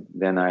Collezioni.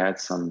 Then I had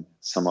some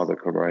other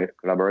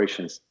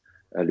collaborations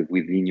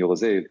with Vignes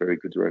Rosé, a very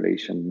good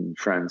relation in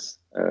France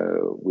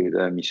with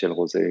Michel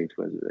Rosé.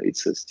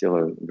 It's still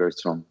a very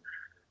strong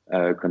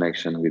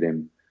connection with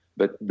him.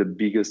 But the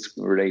biggest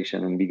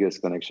relation and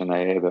biggest connection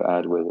I ever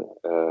had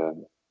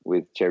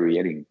with Jerry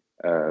Elling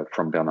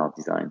from Bernard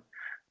Design.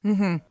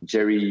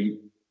 Jerry,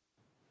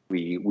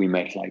 we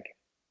met like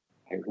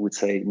would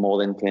say more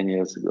than 10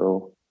 years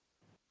ago.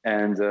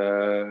 And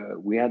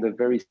we had a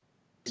very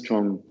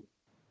strong,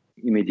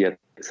 immediate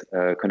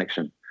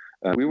connection.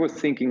 We were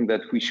thinking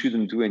that we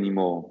shouldn't do any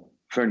more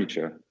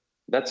furniture.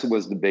 That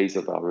was the base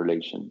of our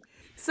relation.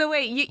 So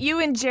wait, you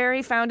and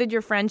Jerry founded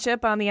your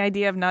friendship on the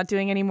idea of not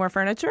doing any more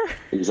furniture?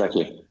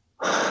 Exactly.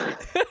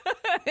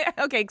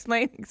 Okay,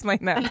 explain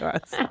that to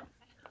us.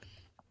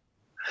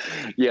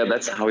 Yeah,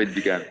 that's how it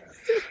began.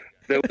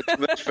 There was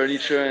too much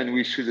furniture and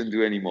we shouldn't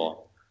do any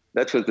more.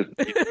 That was the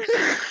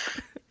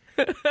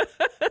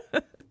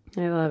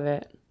I love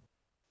it.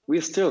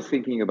 We're still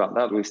thinking about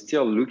that. We're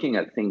still looking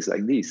at things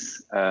like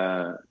this.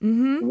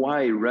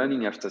 Why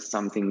running after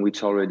something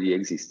which already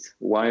exists?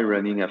 Why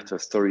running after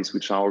stories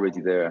which are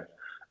already there?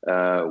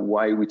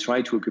 Why we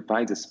try to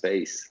occupy the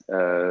space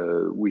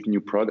with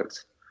new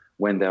products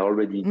when there are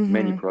already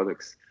many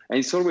products? And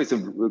it's always a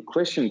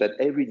question that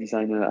every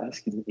designer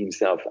asks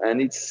himself.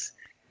 And it's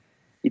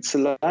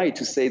a lie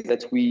to say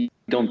that we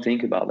don't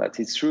think about that.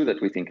 It's true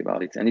that we think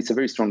about it. And it's a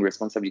very strong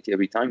responsibility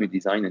every time you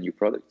design a new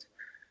product.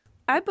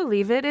 I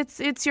believe it.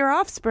 It's your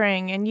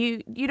offspring, and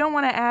you don't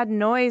want to add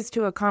noise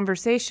to a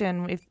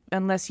conversation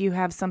unless you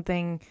have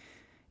something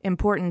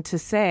important to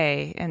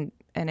say and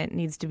it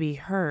needs to be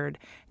heard.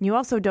 And you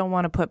also don't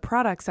want to put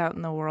products out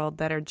in the world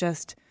that are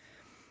just,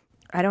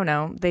 I don't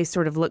know, they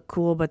sort of look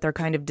cool, but they're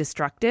kind of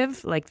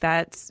destructive. Like,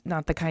 that's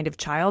not the kind of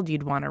child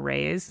you'd want to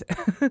raise.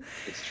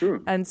 It's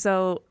true. And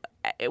so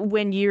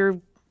when you're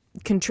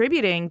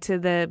contributing to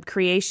the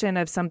creation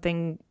of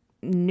something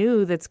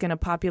new that's going to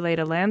populate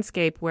a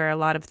landscape where a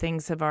lot of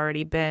things have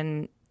already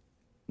been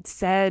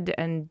said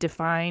and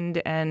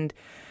defined and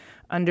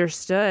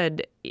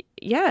understood,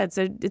 yeah, it's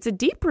a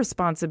deep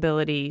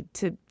responsibility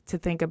to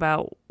think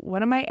about,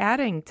 what am I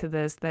adding to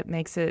this that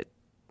makes it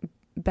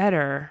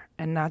better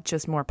and not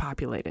just more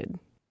populated?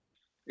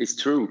 It's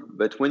true.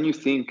 But when you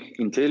think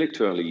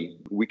intellectually,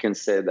 we can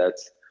say that,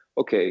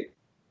 okay,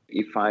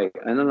 if I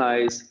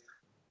analyze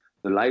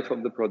the life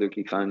of the product,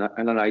 if I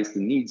analyze the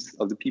needs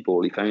of the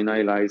people, if I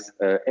analyze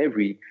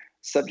every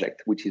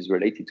subject which is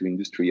related to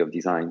industry of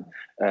design,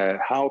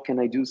 how can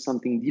I do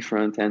something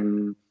different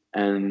and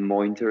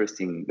more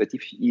interesting? But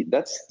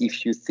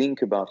if you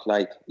think about,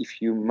 like,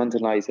 if you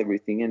mentalize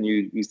everything and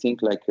you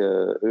think like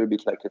a little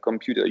bit like a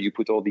computer, you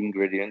put all the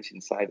ingredients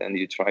inside and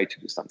you try to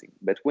do something.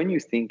 But when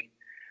you think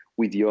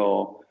with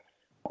your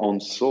own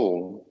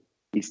soul,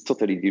 it's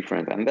totally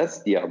different, and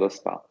that's the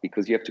hardest part,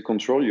 because you have to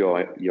control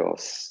your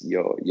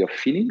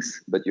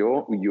feelings, but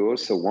you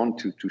also want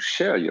to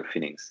share your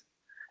feelings,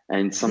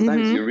 and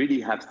sometimes you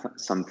really have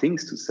some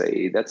things to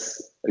say.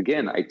 That's,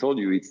 again, I told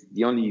you, it's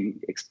the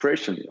only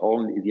expression,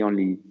 the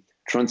only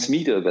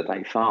transmitter that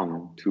I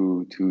found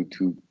to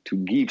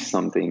give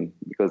something,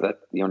 because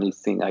that's the only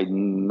thing I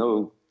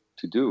know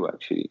to do.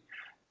 Actually,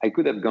 I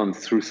could have gone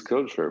through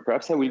sculpture.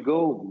 Perhaps I will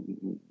go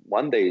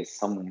one day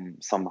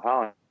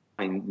somehow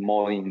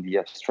more in the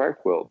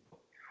abstract world,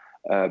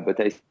 but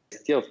I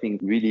still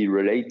think really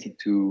related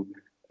to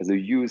the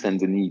use and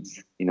the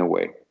needs in a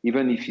way,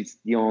 even if it's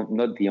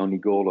not the only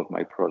goal of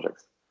my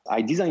projects.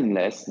 I design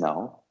less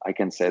now. I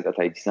can say that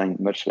I design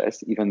much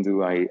less, even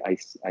though I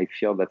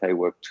feel that I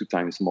work 2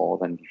 times more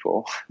than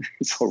before.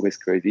 It's always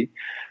crazy.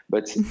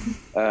 But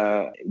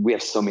we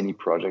have so many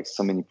projects,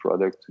 so many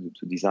products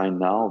to design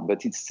now,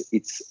 but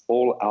it's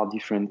all are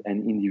different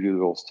and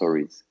individual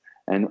stories,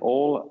 and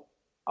all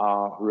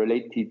are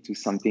related to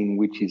something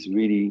which is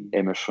really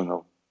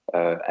emotional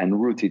and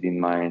rooted in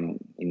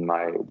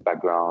my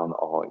background,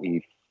 or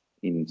if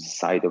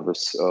inside of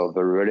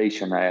a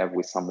relation I have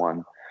with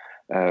someone.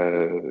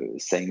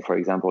 Saying, for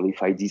example,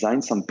 if I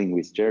design something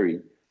with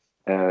Jerry,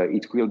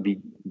 it will be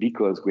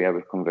because we have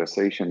a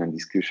conversation and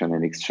discussion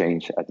and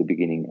exchange at the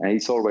beginning. And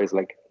it's always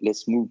like,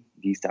 let's move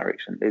this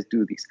direction, let's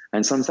do this.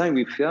 And sometimes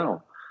we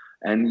fail.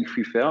 And if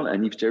we fail,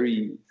 and if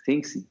Jerry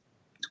thinks it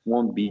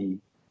won't be,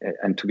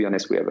 and to be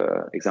honest, we have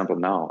an example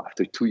now,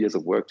 after 2 years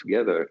of work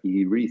together,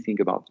 he really think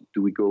about,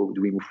 do we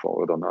move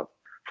forward or not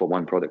for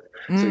one product?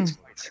 So it's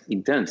quite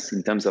intense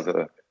in terms of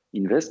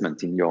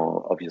investment in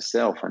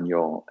yourself and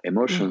your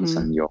emotions,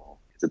 and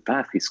the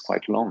path is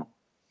quite long.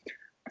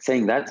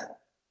 Saying that,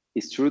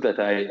 it's true that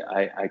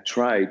I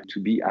try to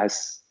be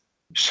as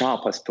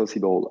sharp as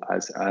possible,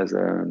 as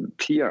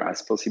clear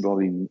as possible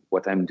in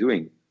what I'm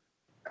doing.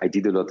 I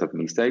did a lot of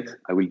mistakes.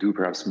 I will do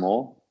perhaps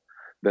more,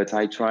 but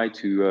I try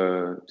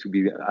to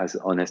be as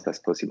honest as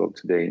possible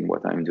today in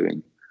what I'm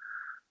doing.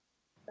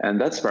 And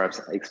that's perhaps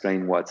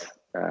explain what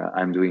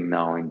I'm doing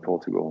now in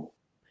Portugal.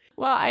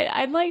 Well,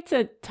 I'd like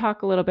to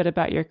talk a little bit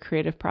about your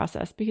creative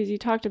process, because you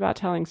talked about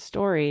telling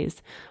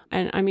stories.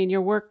 And I mean,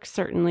 your work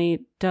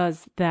certainly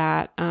does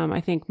that. I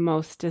think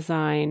most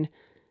design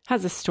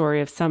has a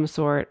story of some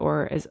sort,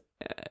 or is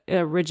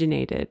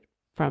originated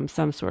from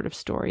some sort of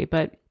story.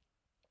 But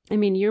I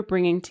mean, you're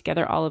bringing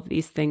together all of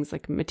these things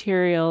like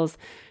materials,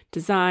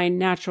 design,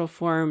 natural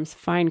forms,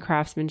 fine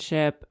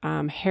craftsmanship,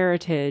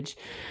 heritage.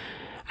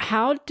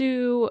 How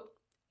do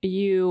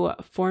you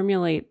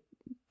formulate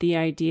the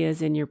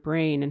ideas in your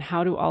brain, and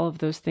how do all of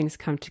those things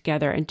come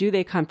together? And do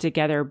they come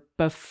together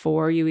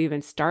before you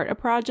even start a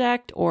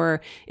project,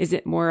 or is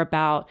it more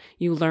about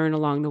you learn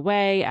along the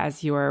way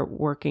as you're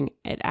working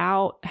it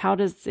out? How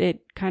does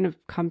it kind of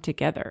come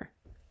together?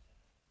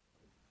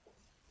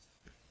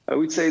 I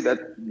would say that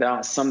there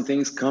are some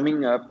things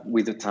coming up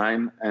with the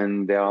time,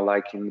 and they are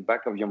like in the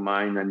back of your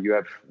mind, and you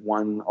have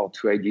one or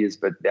two ideas,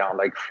 but they are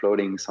like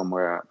floating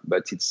somewhere.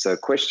 But it's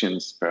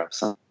questions,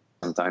 perhaps.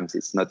 Sometimes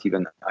it's not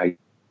even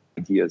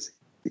ideas.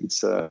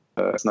 It's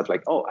not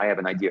like, oh, I have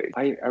an idea.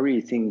 I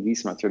really think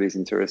this material is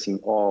interesting,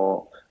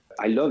 or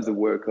I love the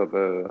work of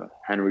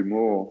Henry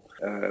Moore.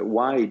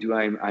 Why do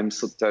I'm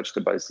so touched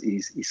about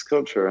his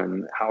sculpture,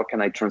 and how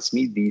can I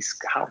transmit this?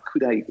 How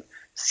could I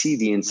see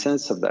the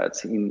essence of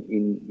that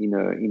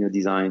in a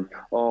design,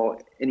 or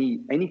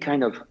any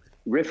kind of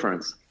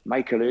reference?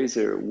 Michael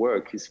Heiser's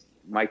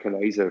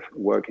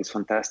work is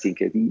fantastic.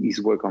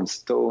 His work on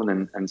stone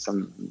and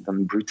some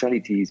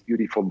brutality is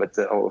beautiful, but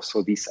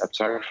also this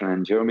abstraction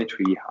and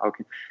geometry.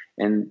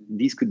 And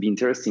this could be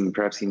interesting,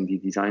 perhaps in the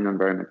design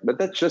environment. But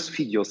that's just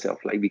feed yourself,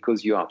 like,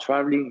 because you are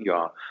traveling, you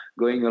are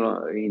going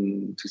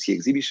in to see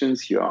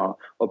exhibitions, you are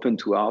open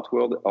to art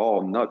world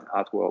or not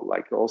art world,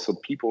 like also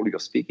people you're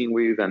speaking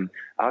with and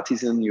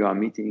artisans you are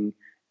meeting,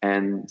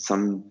 and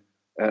some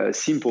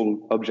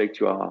simple object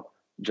you are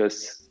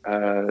just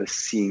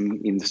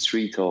seeing in the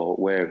street or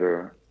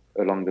wherever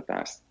along the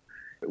path.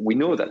 We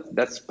know that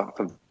that's part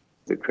of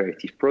the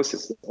creative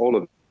process. All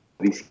of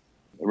this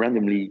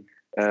randomly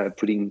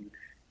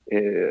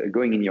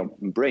going in your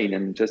brain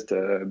and just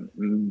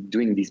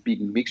doing this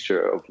big mixture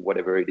of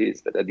whatever it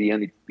is. But at the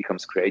end, it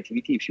becomes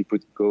creativity if you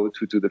go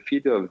to the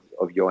field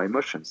of your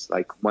emotions.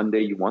 Like one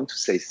day you want to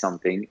say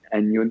something,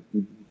 and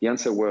the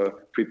answer were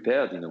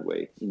prepared in a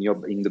way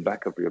in the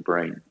back of your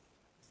brain.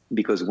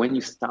 Because when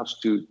you start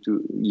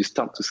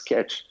to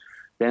sketch,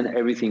 then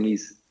everything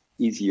is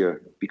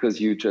easier because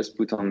you just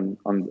put on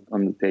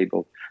the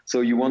table.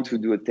 So you want to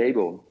do a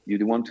table,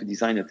 you want to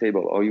design a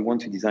table, or you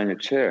want to design a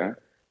chair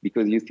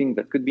because you think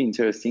that could be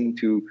interesting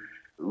to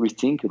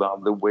rethink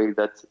about the way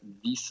that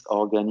this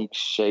organic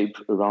shape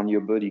around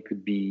your body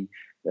could be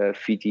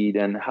fitted,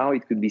 and how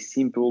it could be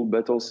simple,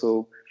 but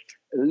also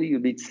a little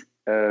bit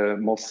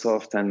more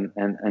soft and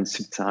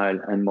subtle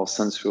and more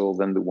sensual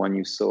than the one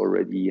you saw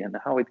already, and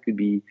how it could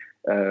be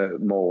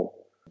more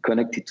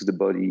connected to the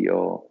body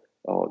or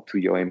to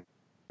your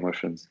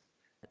emotions.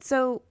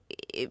 So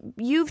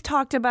you've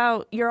talked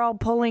about you're all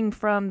pulling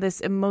from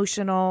this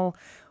emotional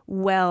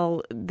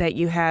well that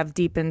you have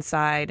deep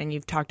inside, and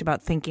you've talked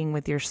about thinking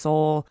with your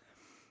soul.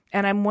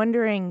 And I'm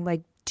wondering,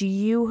 like, do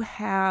you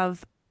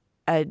have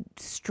a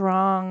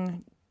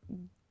strong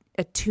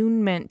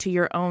attunement to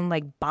your own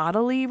like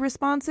bodily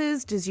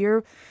responses? Does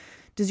your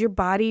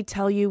body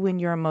tell you when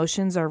your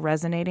emotions are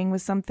resonating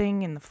with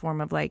something in the form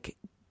of like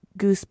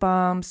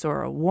goosebumps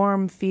or a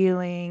warm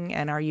feeling?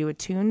 And are you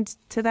attuned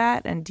to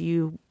that? And do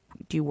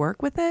you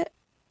work with it?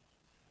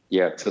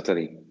 Yeah,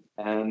 totally.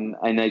 And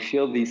I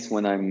feel this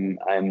when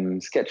I'm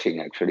sketching,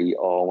 actually,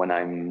 or when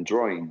I'm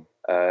drawing.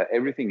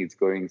 Everything is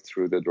going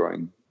through the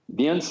drawing.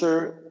 The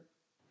answer,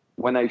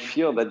 when I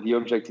feel that the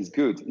object is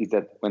good, is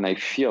that when I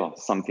feel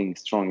something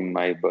strong in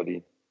my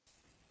body.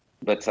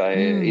 But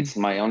it's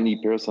my only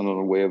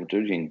personal way of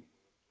judging.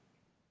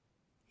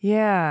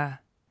 Yeah.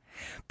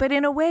 But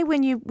in a way,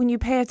 when you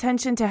pay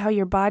attention to how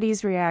your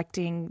body's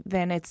reacting,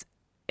 then it's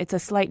a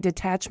slight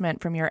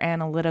detachment from your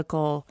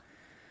analytical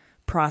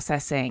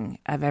processing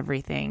of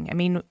everything. I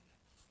mean,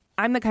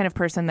 I'm the kind of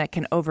person that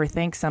can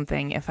overthink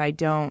something if I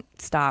don't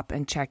stop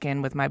and check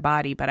in with my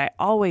body, but I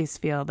always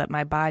feel that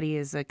my body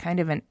is a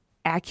kind of an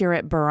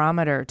accurate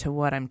barometer to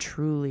what I'm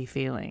truly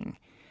feeling.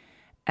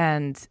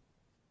 And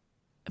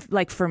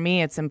like for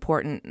me, it's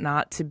important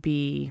not to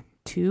be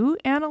too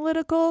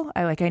analytical.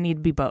 I need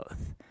to be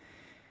both.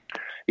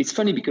 It's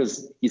funny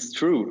because it's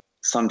true.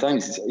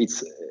 Sometimes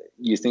it's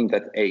you think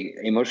that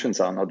emotions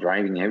are not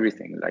driving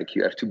everything. Like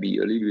you have to be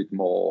a little bit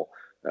more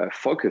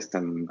focused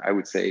and I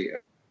would say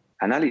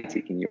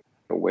analytic in your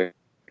way of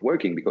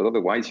working, because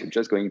otherwise you're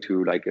just going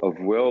to like a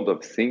world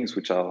of things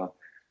which are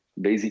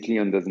basically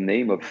under the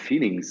name of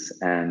feelings,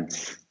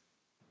 and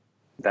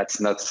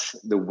that's not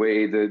the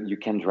way that you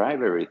can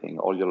drive everything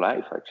all your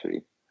life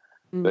actually.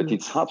 But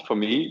it's hard for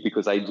me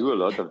because I do a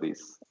lot of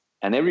this,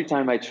 and every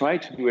time I try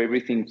to do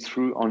everything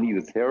through only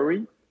the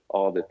theory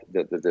or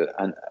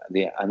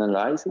the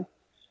analysis,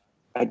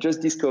 I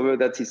just discover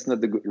that it's not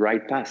the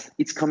right path.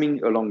 It's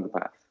coming along the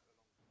path.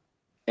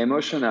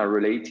 Emotions are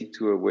related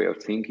to a way of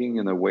thinking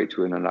and a way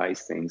to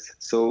analyze things.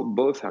 So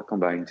both are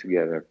combined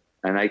together,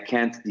 and I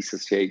can't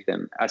dissociate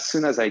them. As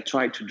soon as I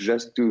try to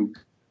just do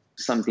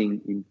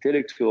something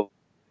intellectual,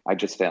 I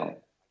just fail.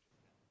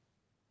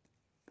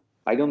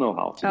 I don't know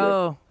how to do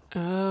it.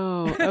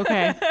 Oh,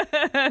 okay.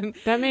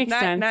 That makes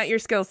sense. Not your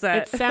skill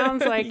set. It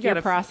sounds like your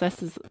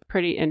process is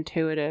pretty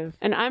intuitive.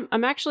 And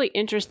I'm actually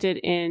interested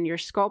in your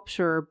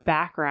sculpture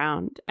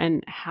background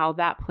and how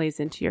that plays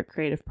into your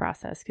creative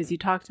process, because you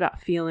talked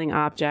about feeling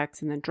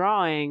objects and then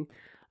drawing.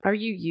 Are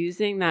you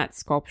using that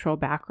sculptural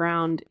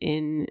background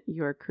in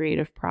your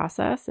creative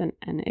process? And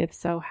if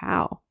so,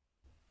 how?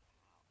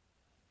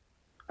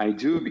 I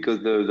do, because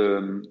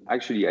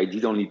actually I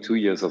did only 2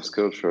 years of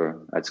sculpture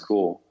at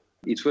school.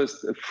 It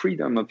was a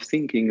freedom of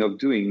thinking, of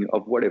doing,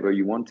 of whatever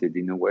you wanted,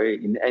 in a way,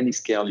 in any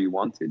scale you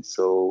wanted.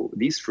 So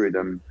this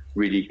freedom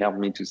really helped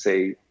me to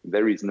say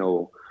there is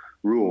no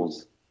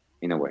rules,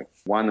 in a way.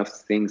 One of the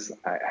things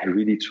I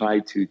really try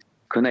to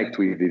connect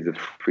with is the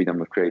freedom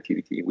of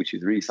creativity, which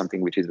is really something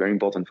which is very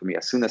important for me.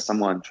 As soon as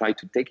someone tried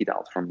to take it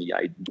out from me,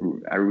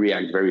 I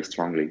react very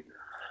strongly.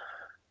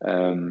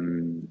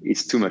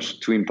 It's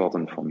too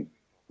important for me,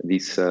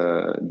 this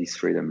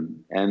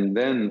freedom. And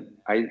then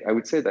I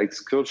would say that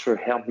sculpture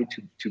helped me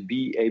to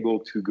be able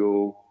to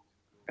go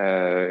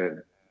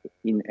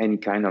in any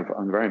kind of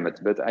environment.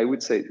 But I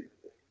would say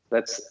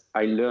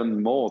I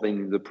learned more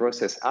than the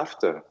process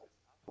after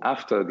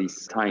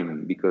this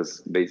time,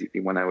 because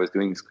basically when I was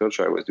doing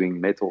sculpture, I was doing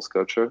metal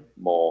sculpture,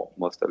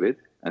 most of it,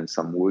 and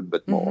some wood,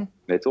 but more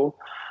metal.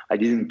 I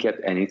didn't keep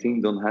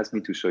anything. Don't ask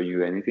me to show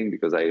you anything,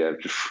 because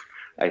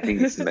I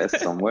think it's a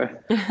mess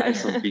somewhere. I have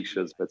some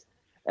pictures,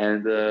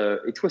 and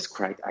it was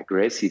quite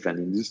aggressive and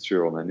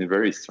industrial and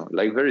very strong,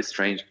 like very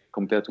strange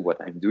compared to what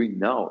I'm doing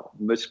now,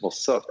 much more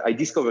soft. I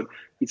discovered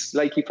it's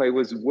like if I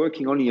was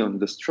working only on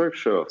the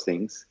structure of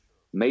things,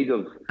 made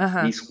of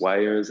these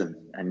wires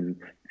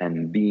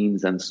and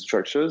beams and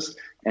structures,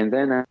 and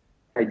then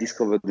I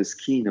discovered the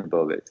skin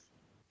above it.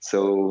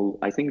 So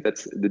I think that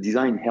the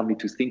design helped me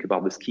to think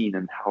about the skin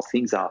and how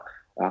things are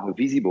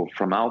visible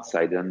from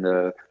outside,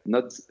 and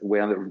not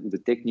where the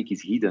technique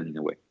is hidden, in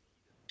a way.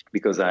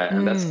 Because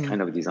that's the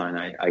kind of design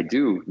I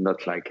do,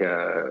 not like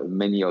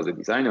many other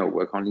designers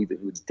work only the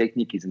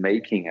technique is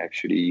making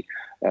actually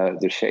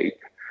the shape.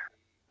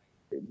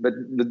 But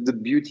the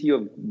beauty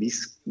of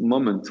this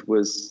moment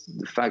was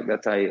the fact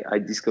that I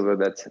discovered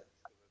that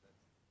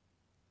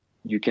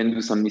you can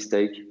do some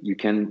mistake, you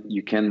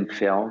can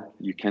fail,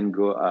 you can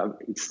go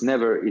up. It's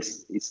never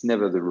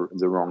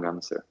the wrong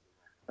answer.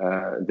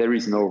 There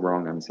is no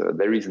wrong answer.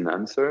 There is an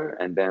answer,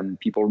 and then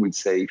people will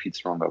say if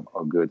it's wrong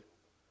or good.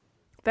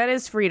 That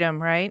is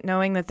freedom, right?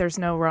 Knowing that there's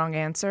no wrong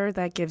answer,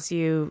 that gives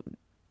you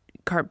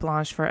carte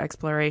blanche for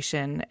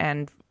exploration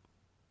and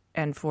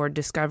for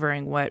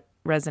discovering what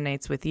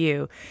resonates with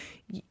you.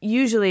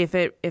 Usually if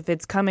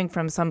it's coming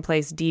from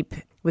someplace deep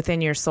within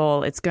your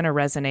soul, it's going to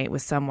resonate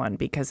with someone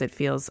because it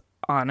feels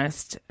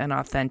honest and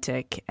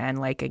authentic and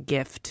like a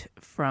gift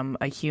from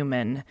a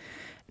human,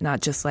 not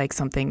just like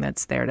something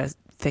that's there to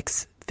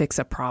fix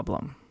a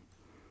problem.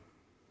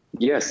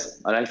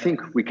 Yes, and I think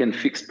we can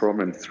fix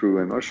problems through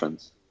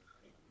emotions.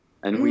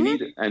 And we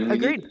need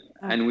emotions,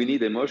 and we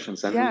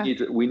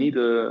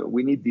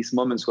need these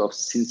moments of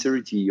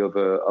sincerity, of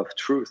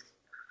truth,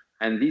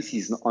 and this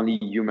is only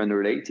human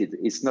related.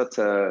 It's not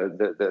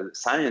the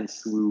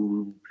science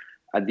who,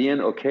 at the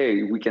end,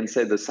 okay, we can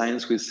say the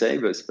science will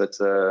save us, but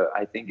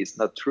I think it's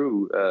not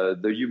true.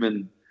 The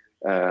human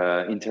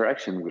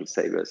interaction will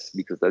save us,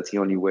 because that's the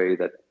only way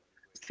that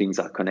things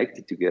are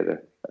connected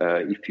together.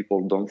 If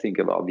people don't think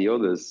about the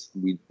others,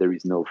 there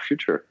is no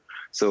future.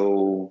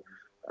 So.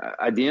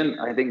 At the end,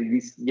 I think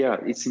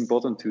it's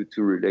important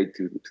to relate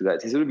to that.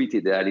 It's a little bit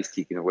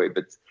idealistic in a way,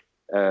 but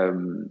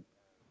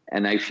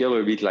and I feel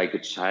a bit like a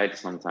child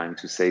sometimes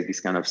to say this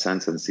kind of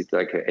sentence. It's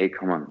like, hey,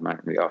 come on, man,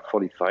 we are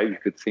 45. You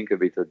could think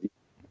of it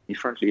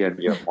differently, and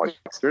you have more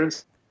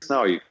experience.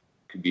 Now you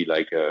could be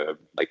like a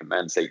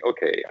man saying,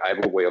 okay, I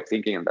have a way of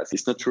thinking, and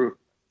it's not true.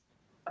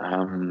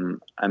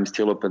 I'm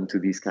still open to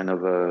this kind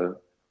of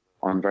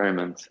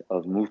environment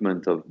of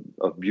movement, of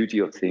beauty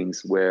of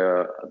things,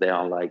 where there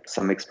are like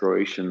some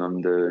exploration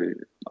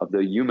of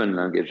the human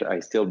language.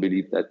 I still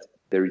believe that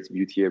there is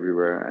beauty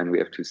everywhere, and we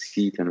have to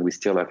see it, and we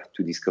still have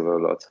to discover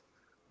a lot.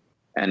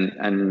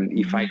 And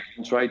if I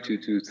can try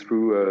to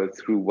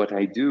through what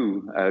I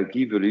do,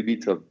 give a little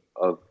bit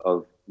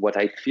of what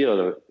I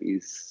feel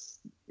is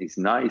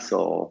nice,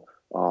 or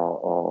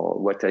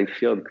what I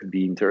feel could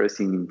be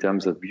interesting in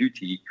terms of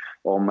beauty,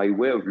 or my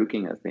way of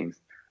looking at things.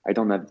 I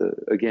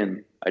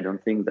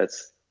don't think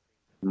that's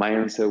my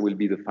answer will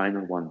be the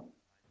final one.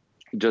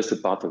 Just a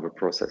part of a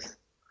process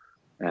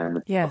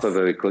and part of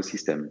an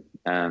ecosystem.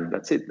 And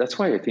that's it. That's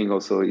why I think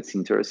also it's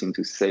interesting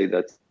to say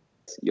that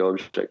your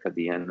object at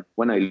the end,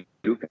 when I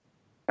look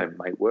at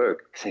my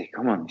work, I say,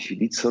 come on, she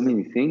did so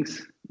many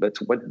things, but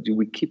what do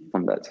we keep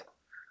from that?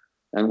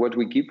 And what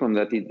we keep from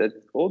that is that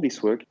all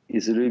this work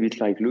is a little bit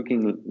like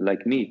looking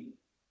like me.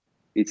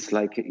 It's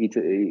like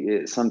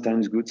it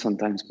sometimes good,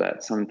 sometimes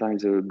bad,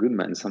 sometimes a good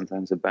man,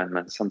 sometimes a bad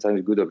man, sometimes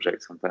a good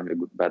object, sometimes a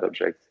good bad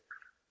object.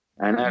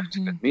 And I have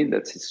to admit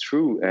that it's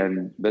true.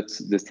 But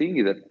the thing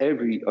is that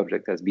every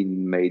object has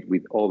been made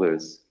with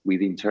others,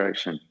 with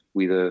interaction,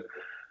 with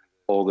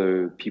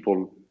other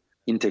people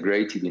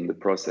integrated in the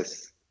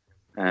process.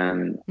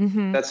 And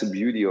that's the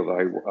beauty of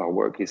our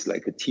work. It's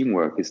like a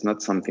teamwork. It's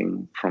not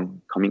something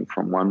coming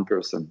from one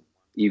person.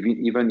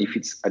 Even if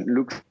it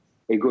looks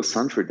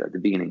egocentric at the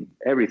beginning,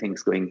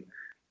 everything's going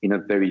in a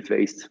very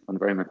vast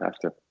environment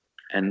after,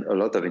 and a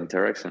lot of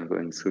interaction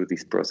going through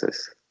this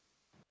process.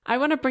 I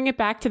want to bring it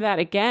back to that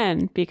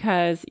again,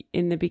 because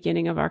in the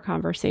beginning of our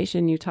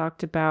conversation, you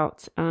talked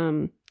about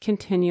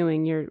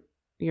continuing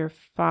your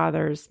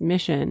father's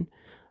mission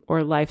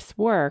or life's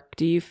work.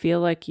 Do you feel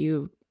like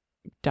you've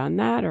done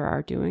that or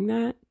are doing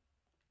that?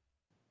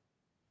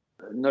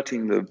 Not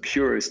in the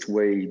purest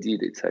way he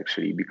did it,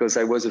 actually, because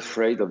I was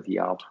afraid of the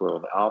art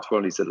world. Art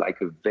world is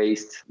like a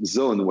vast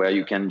zone where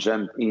you can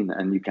jump in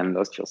and you can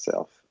lose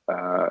yourself.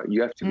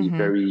 You have to be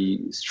very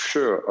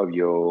sure of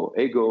your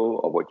ego,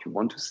 of what you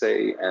want to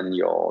say and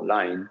your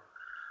line,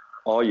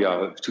 or you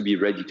have to be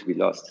ready to be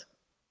lost.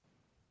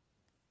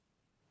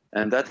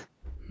 And that,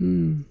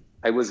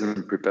 I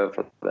wasn't prepared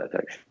for that,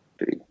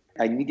 actually.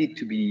 I needed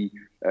to be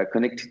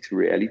connected to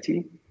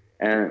reality.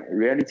 And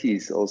reality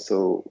is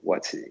also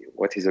what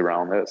is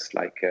around us,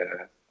 like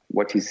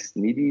what is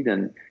needed.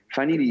 And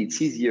finally,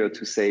 it's easier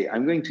to say,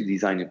 I'm going to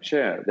design a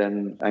chair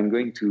than I'm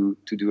going to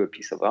do a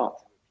piece of art.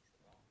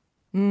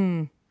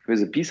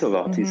 Because a piece of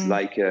art is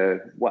like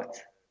what?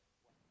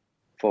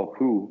 For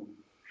who?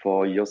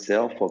 For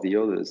yourself, for the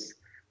others?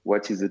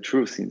 What is the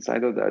truth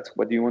inside of that?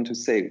 What do you want to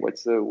say?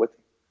 It's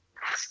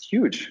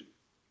huge.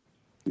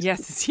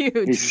 Yes, it's huge.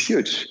 It's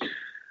huge.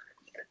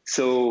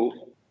 So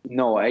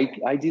no,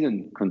 I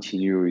didn't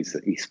continue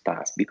his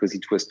path because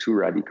it was too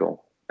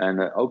radical. And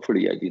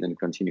hopefully I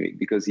didn't continue it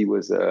because he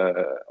was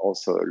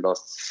also a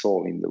lost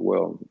soul in the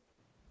world.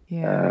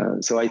 Yeah.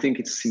 So I think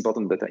it's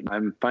important that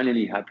I'm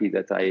finally happy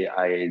that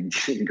I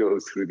didn't go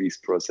through this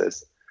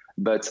process.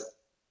 But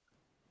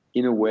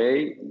in a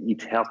way,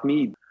 it helped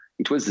me.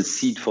 It was the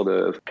seed for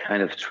the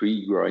kind of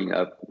tree growing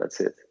up. That's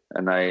it.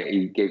 And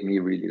it gave me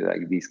really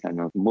like this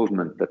kind of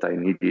movement that I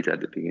needed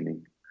at the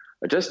beginning.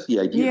 Just the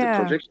idea of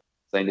the project.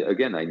 I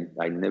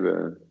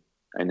never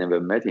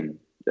met him.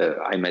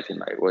 I met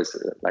him. I was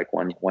like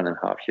one and a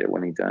half year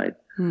when he died.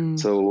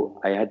 So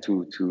I had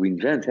to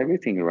invent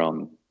everything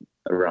around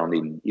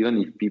him, even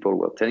if people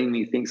were telling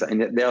me things,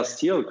 and they are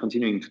still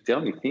continuing to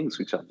tell me things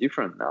which are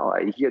different now.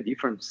 I hear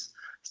different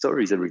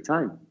stories every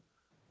time.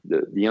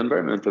 The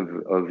environment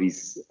of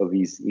his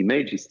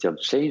image is still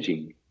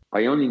changing.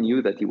 I only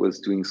knew that he was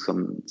doing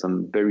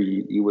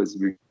he was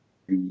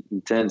really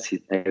intense in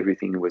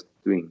everything he was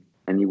doing,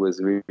 and he was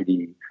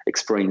really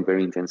exploring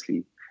very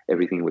intensely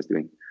everything he was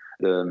doing.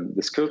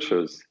 The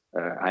sculptures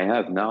I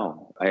have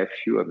now, I have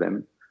few of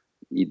them.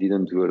 He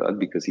didn't do a lot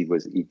because he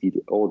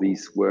did all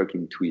this work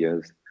in 2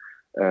 years.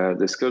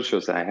 The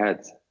sculptures I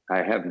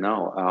have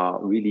now are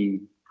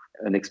really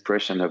an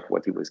expression of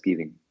what he was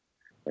giving.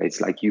 It's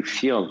like you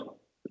feel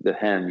the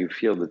hand, you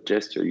feel the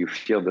gesture, you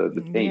feel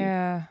the pain.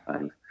 Yeah.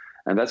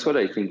 And that's what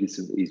I think is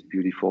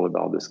beautiful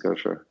about the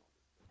sculpture.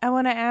 I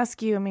want to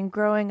ask you,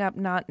 growing up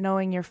not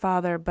knowing your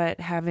father, but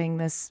having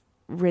this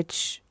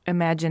rich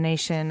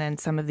imagination and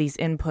some of these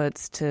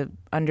inputs to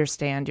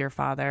understand your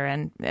father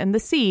and the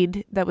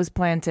seed that was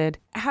planted,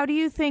 how do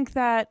you think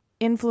that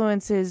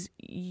influences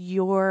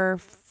your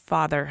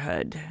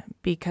fatherhood?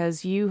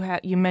 Because you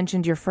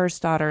mentioned your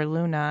first daughter,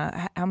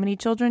 Luna. How many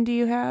children do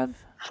you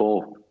have?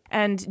 4.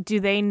 And do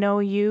they know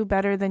you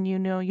better than you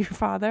know your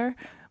father,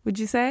 would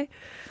you say?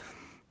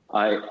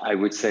 I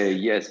would say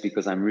yes,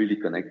 because I'm really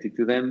connected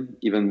to them,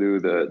 even though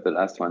the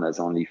last one has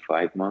only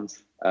 5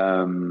 months.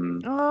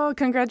 Oh,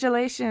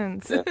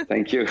 congratulations. Yeah,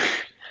 thank you.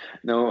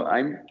 No,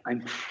 I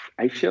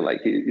feel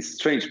like it's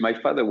strange. My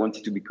father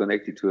wanted to be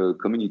connected to a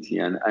community,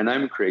 and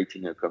I'm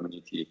creating a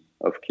community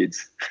of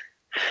kids.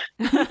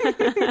 No,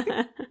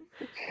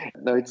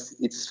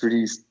 it's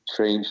really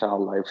strange how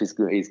life is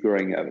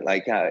growing up.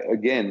 Like,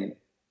 again,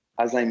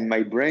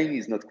 my brain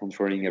is not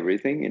controlling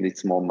everything, and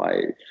it's more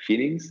my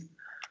feelings.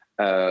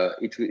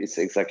 It's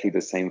exactly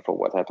the same for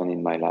what happened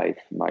in my life,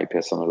 my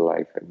personal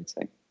life, I would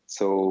say.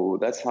 So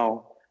that's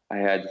how I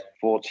had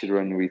 4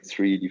 children with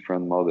 3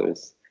 different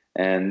mothers.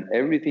 And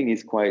everything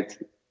is quite,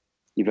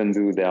 even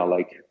though there are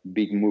like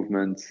big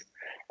movements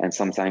and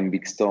sometimes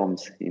big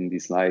storms in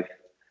this life.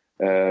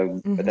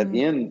 But at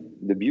the end,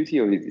 the beauty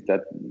of it is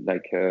that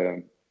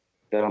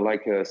there are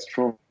like a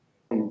strong,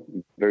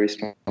 very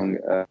strong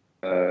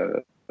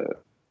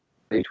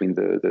between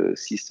the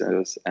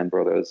sisters and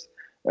brothers.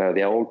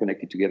 They are all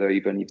connected together,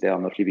 even if they are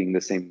not living in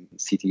the same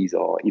cities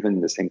or even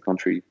in the same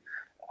country.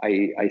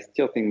 I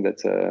still think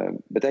that,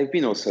 but I've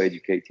been also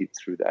educated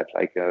through that.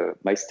 Like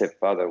my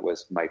stepfather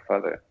was my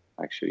father,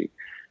 actually.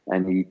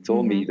 And he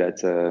told me that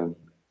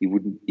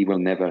he will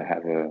never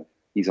have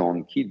his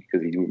own kid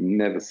because he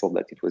never thought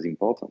that it was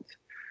important.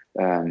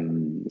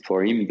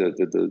 For him,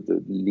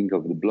 the link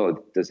of the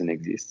blood doesn't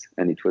exist.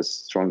 And it was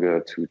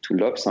stronger to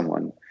love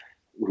someone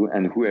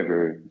and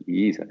whoever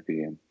he is at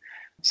the end.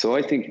 So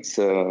I think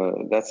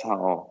that's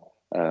how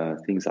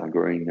things are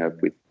growing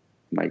up with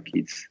my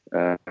kids.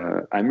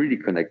 I'm really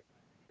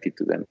connected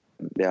to them.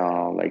 They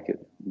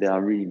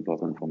are really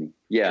important for me.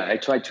 Yeah, I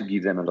try to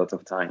give them a lot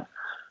of time,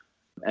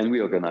 and we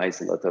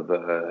organize a lot of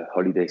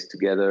holidays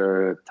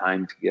together,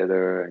 time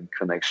together, and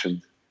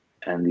connection.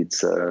 And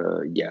it's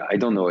I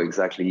don't know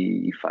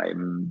exactly if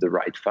I'm the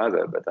right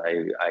father, but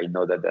I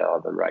know that they are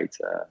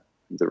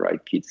the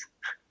right kids.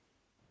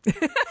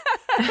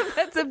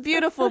 That's a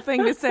beautiful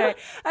thing to say.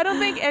 I don't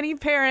think any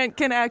parent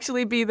can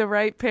actually be the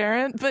right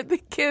parent, but the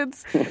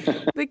kids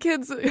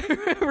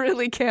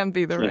really can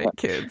be the right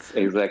kids.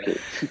 Exactly.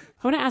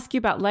 I want to ask you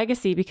about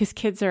legacy because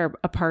kids are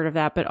a part of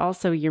that, but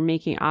also you're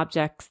making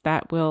objects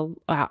that will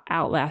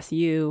outlast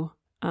you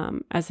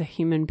as a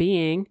human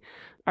being.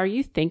 Are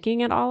you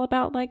thinking at all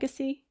about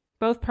legacy,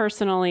 both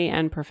personally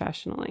and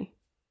professionally?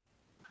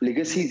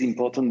 Legacy is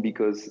important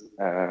because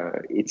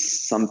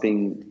it's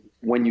something,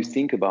 when you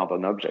think about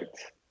an object,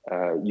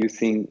 you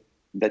think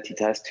that it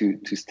has to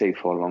stay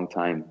for a long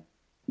time,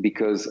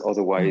 because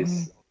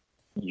otherwise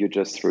you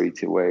just throw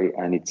it away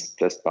and it's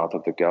just part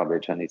of the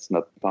garbage and it's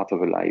not part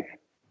of a life.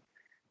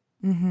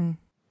 It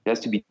has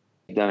to be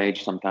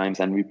damaged sometimes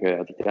and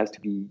repaired. It has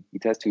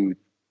to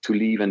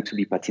live and to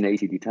be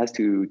patinated. It has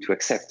to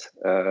accept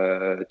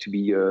to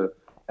be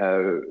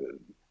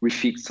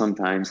refixed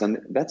sometimes, and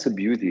that's the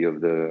beauty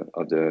of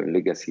the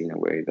legacy in a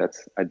way.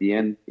 That's at the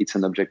end, it's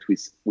an object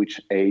which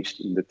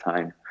aged in the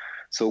time.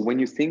 So when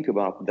you think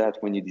about that,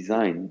 when you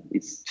design,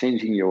 it's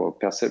changing your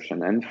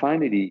perception. And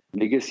finally,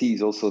 legacy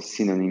is also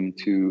synonym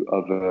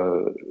of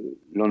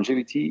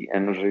longevity,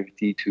 and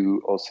longevity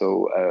to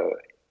also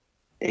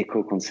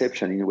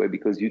eco-conception in a way,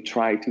 because you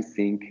try to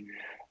think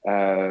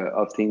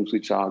of things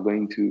which are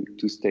going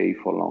to stay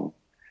for long.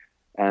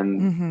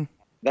 And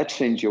that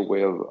changes your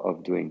way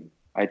of doing.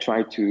 I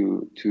try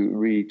to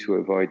really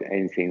avoid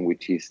anything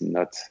which is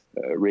not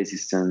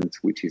resistant,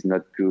 which is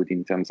not good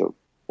in terms of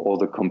all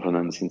the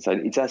components inside.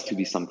 It has to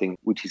be something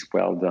which is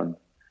well done.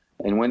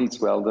 And when it's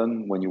well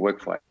done, when you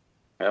work for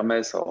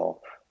Hermes or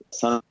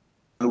Saint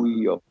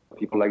Louis or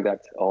people like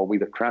that, or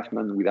with a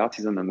craftsman, with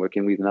artisan I'm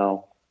working with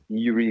now,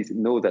 you really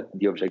know that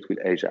the object will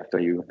age after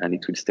you and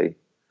it will stay.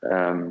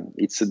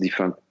 It's a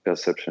different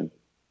perception.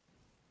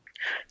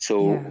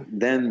 So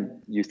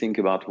then you think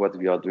about what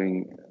we are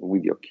doing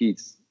with your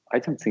kids. I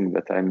don't think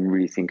that I'm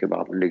really thinking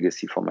about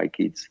legacy for my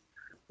kids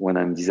when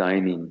I'm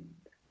designing.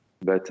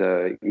 But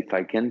if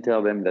I can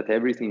tell them that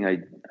everything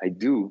I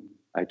do,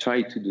 I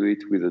try to do it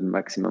with a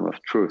maximum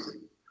of truth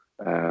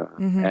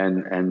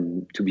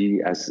and to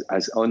be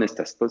as honest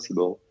as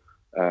possible,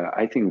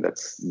 I think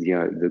that's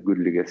the good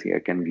legacy I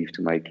can give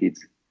to my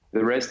kids.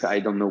 The rest, I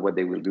don't know what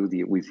they will do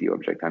with the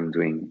object I'm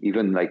doing.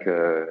 Even I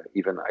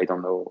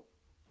don't know,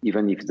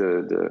 even if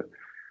the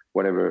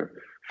whatever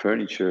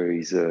furniture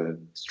is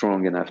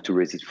strong enough to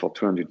resist for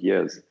 200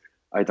 years,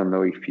 I don't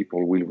know if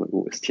people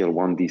will still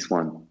want this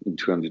one in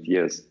 200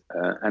 years.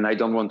 And I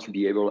don't want to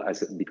be I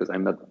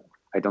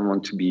don't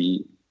want to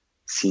be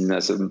seen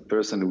as a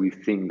person who will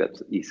think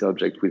that his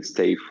object will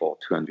stay for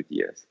 200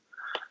 years,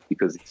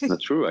 because it's not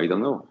true. I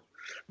don't know.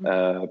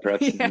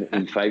 Perhaps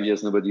in 5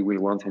 years, nobody will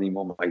want any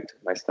more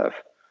my stuff.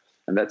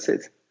 And that's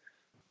it.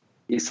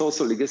 It's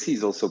also, legacy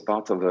is also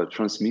part of a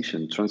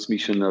transmission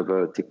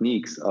of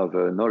techniques, of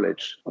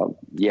knowledge,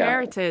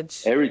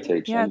 heritage.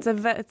 Yeah,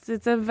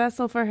 it's a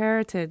vessel for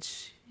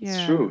heritage. Yeah.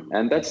 It's true.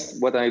 And that's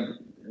what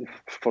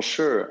for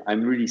sure,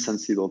 I'm really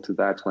sensible to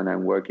that when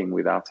I'm working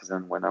with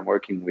artisans, when I'm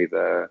working with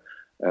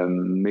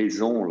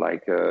maison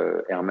like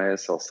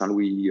Hermes or Saint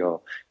Louis,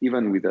 or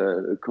even with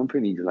a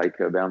company like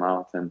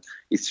Bernard. And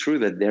it's true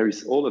that there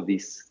is all of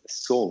this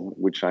soul,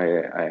 which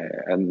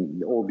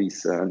and all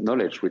this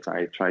knowledge, which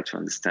I try to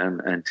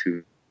understand and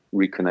to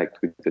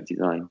reconnect with the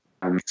design.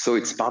 So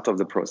it's part of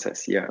the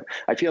process. Yeah,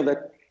 I feel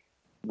that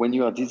when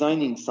you are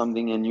designing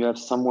something and you have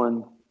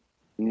someone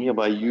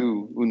nearby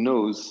you who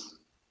knows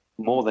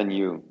more than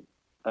you,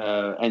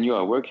 and you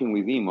are working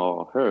with him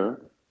or her,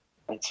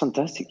 it's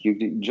fantastic.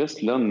 You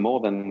just learn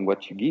more than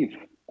what you give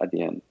at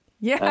the end.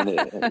 Yeah.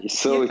 And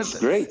so it's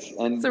great.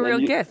 And it's a real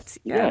gift.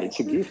 Yes. Yeah, it's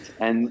a gift.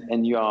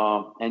 And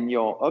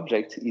your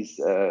object is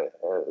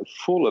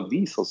full of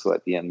this also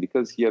at the end,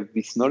 because you have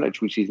this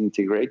knowledge which is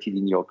integrated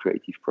in your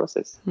creative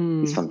process.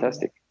 It's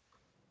fantastic.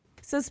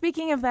 So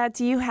speaking of that,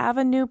 do you have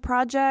a new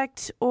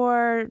project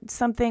or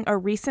a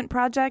recent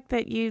project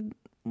that you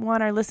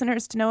want our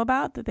listeners to know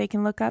about, that they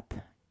can look up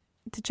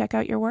to check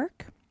out your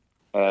work?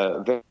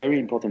 Very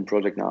important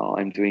project now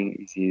I'm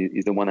doing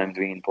is the one I'm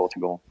doing in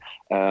Portugal.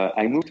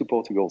 I moved to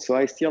Portugal, so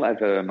I still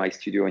have my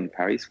studio in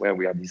Paris, where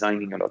we are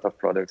designing a lot of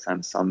products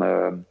and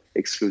some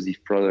exclusive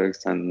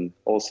products, and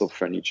also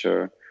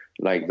furniture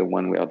like the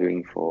one we are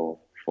doing for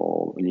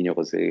Ligne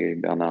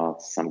Rosé,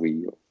 Bernard, Saint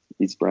Louis,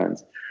 these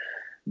brands.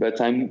 But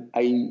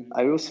I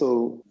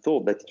also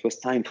thought that it was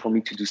time for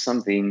me to do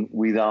something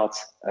without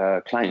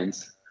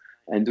clients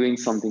and doing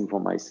something for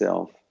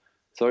myself.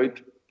 So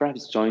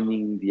perhaps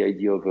joining the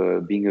idea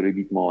of being a little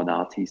bit more an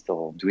artist,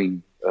 or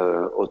doing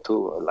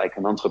like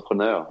an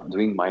entrepreneur,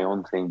 doing my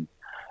own thing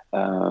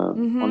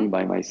only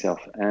by myself.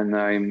 And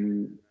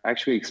I'm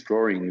actually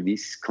exploring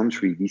this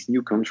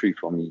new country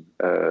for me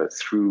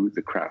through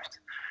the craft.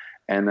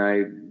 And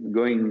I'm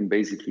going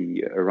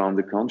basically around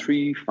the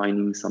country,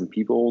 finding some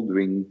people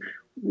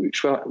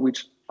which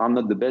are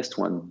not the best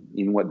one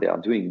in what they are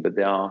doing, but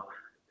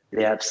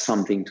they have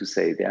something to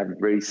say. They have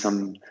really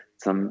some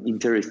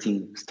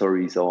interesting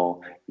stories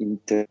or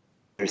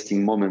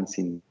interesting moments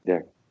in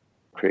their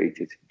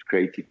creative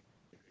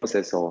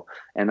process,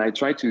 and I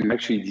try to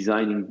actually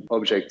designing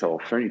object or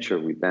furniture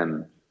with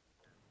them.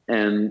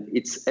 And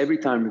it's every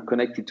time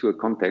connected to a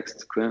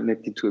context,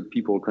 connected to a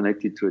people,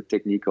 connected to a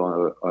technique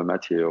or a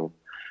material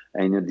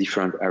in a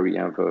different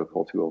area of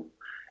Portugal.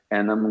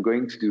 And I'm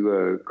going to do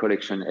a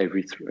collection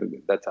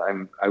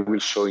I will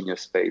show in a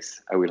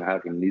space I will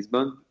have in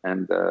Lisbon.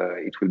 And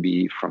it will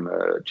be from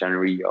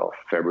January or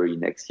February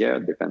next year,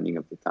 depending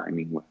on the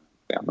timing.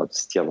 We are not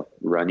still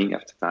running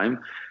after time.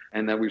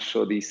 And I will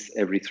show this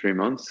every 3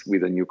 months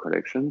with a new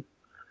collection.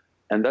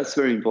 And that's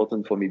very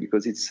important for me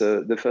because it's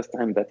the first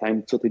time that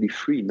I'm totally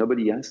free.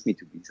 Nobody asked me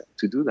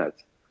to do that.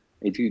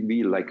 It will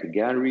be like a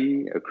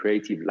gallery, a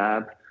creative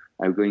lab.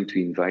 I'm going to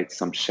invite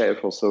some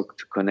chef also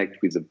to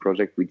connect with the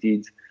project we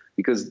did,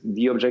 because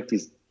the object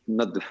is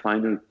not the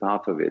final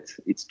part of it.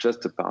 It's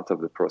just a part of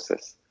the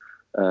process.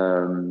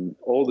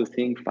 All the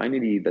things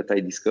finally that I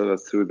discovered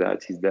through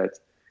that is that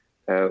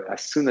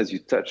as soon as you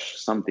touch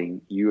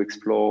something, you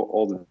explore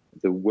all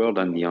the world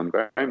and the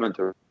environment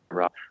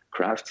around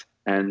craft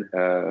and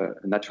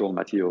natural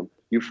material.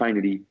 You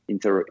finally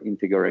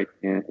interrogate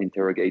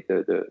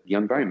the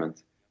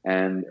environment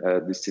and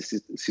the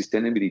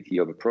sustainability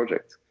of a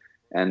project.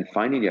 And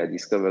finally, I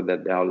discovered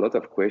that there are a lot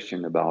of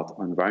questions about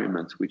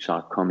environment which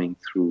are coming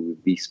through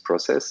this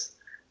process.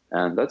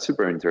 And that's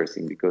super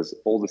interesting because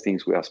all the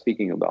things we are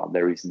speaking about,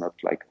 there is not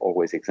like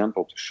always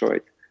example to show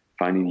it.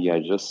 Finally,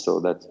 I just saw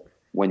that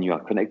when you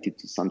are connected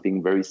to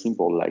something very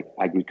simple like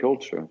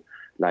agriculture,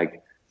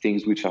 like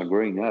things which are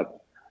growing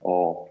up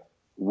or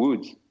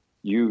wood,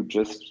 you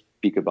just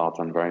speak about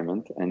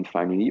environment. And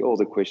finally, all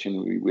the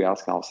questions we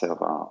ask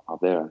ourselves are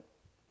there.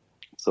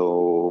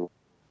 So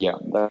yeah,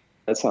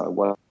 that's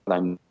what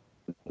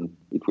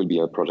it will be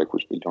a project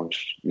which will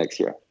launch next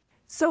year.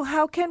 So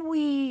how can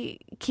we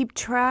keep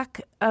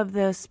track of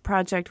this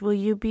project? Will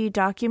you be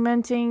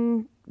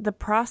documenting the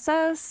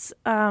process?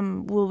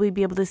 Will we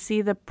be able to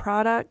see the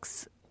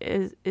products?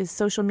 Is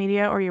social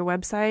media or your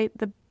website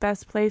the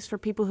best place for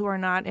people who are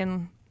not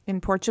in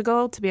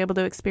Portugal to be able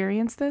to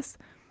experience this?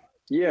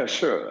 Yeah,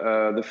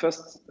 sure. The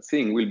first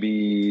thing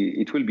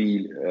it will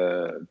be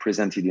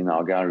presented in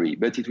our gallery,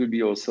 but it will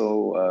be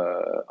also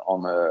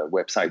on a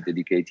website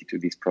dedicated to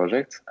this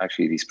project.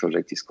 Actually, this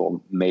project is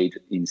called Made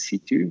in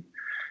Situ.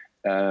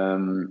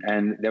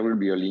 And there will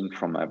be a link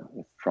from my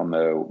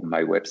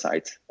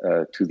website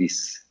to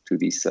this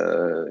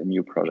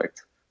new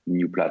project,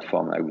 new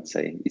platform, I would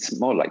say. It's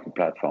more like a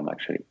platform,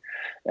 actually.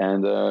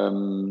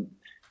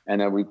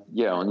 And I would,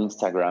 on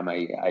Instagram,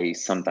 I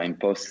sometimes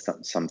post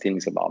some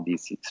things about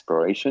this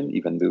exploration,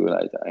 even though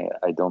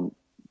I don't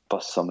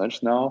post so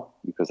much now,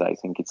 because I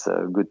think it's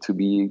good to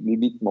be a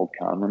bit more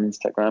calm on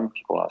Instagram.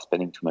 People are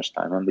spending too much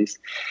time on this.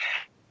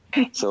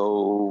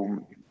 So,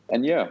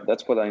 and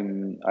that's what I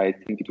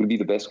think it will be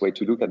the best way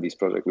to look at this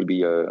project will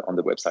be on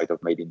the website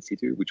of Made in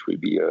Situ, which will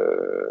be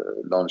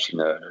launched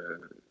in,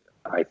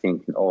 I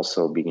think,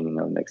 also beginning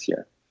of next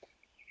year.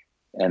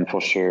 And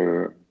for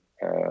sure,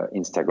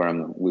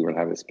 Instagram, we will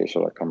have a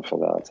special account for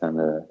that,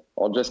 and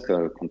or just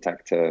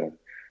contact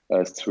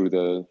us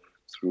through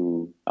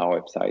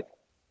our website.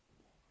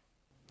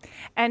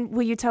 And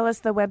will you tell us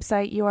the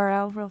website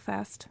URL real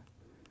fast?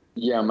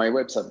 Yeah, my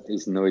website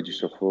is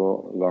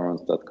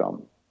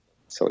Duchaufour-Lawrance.com.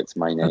 So it's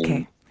my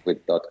name with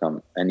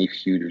 .com. And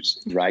if you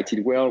just write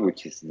it well,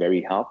 which is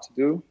very hard to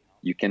do,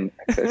 you can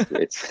access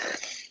to it.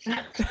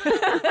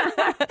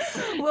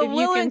 Well,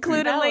 we'll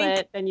include a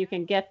link. Then you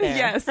can get there.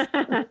 Yes.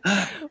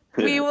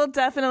 We will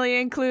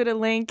definitely include a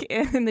link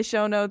in the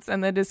show notes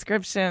and the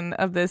description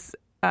of this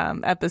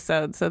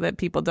episode so that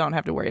people don't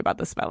have to worry about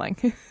the spelling.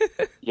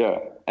 Yeah.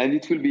 And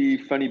it will be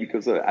funny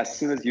because as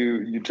soon as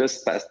you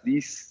just pass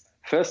this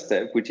first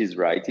step, which is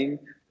writing,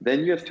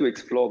 then you have to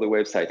explore the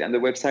website. And the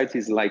website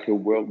is like a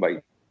world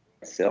by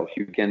itself.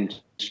 You can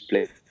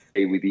play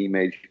with the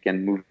image, you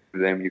can move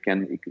them, you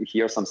can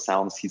hear some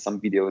sounds, see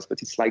some videos,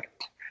 but it's like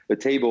a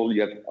table.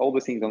 You have all the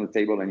things on the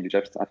table and you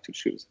just have to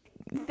choose.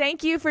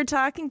 Thank you for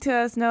talking to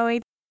us, Noe.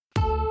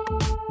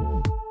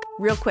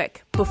 Real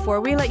quick,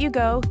 before we let you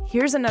go,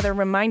 here's another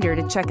reminder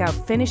to check out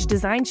Finnish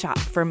Design Shop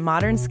for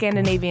modern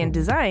Scandinavian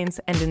designs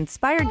and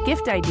inspired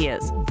gift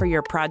ideas for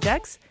your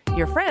projects,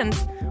 your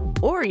friends,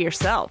 or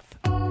yourself.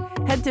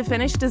 Head to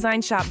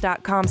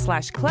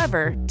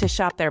finishdesignshop.com/clever to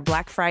shop their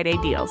Black Friday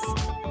deals.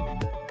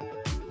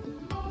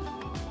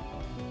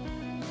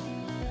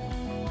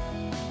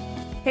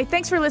 Hey,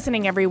 thanks for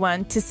listening,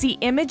 everyone. To see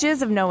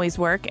images of Noe's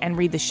work and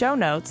read the show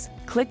notes,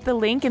 click the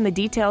link in the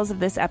details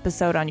of this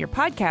episode on your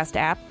podcast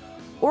app,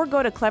 or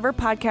go to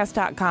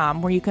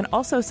cleverpodcast.com, where you can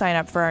also sign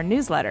up for our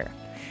newsletter.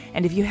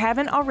 And if you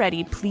haven't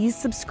already, please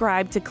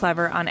subscribe to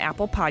Clever on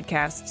Apple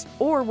Podcasts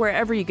or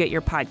wherever you get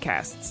your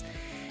podcasts.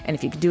 And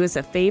if you could do us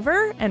a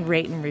favor and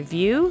rate and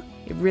review,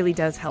 it really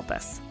does help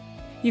us.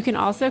 You can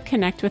also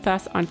connect with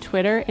us on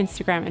Twitter,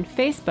 Instagram, and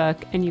Facebook,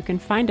 and you can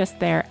find us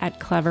there at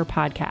Clever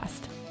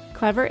Podcast.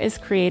 Clever is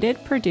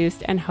created,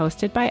 produced, and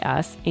hosted by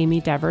us, Amy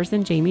Devers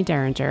and Jamie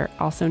Derringer,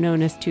 also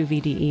known as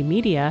 2VDE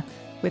Media,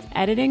 with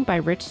editing by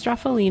Rich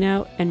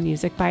Straffolino and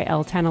music by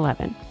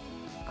L1011.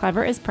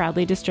 Clever is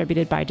proudly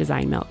distributed by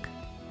Design Milk.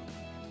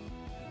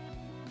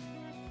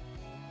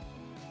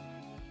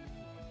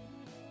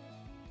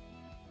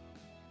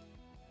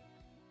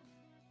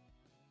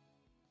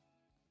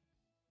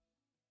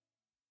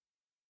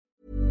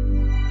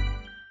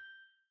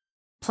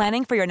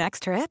 Planning for your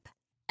next trip?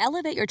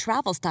 Elevate your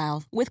travel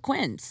style with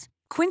Quince.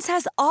 Quince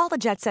has all the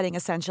jet-setting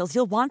essentials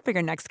you'll want for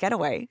your next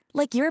getaway,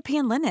 like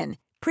European linen,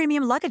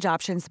 premium luggage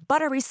options,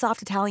 buttery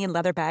soft Italian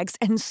leather bags,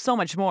 and so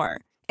much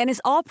more. And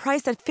is all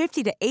priced at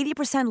 50 to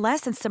 80%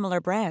 less than similar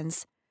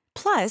brands.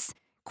 Plus,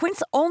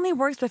 Quince only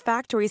works with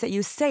factories that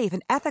use safe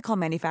and ethical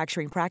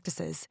manufacturing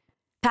practices.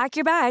 Pack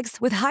your bags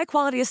with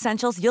high-quality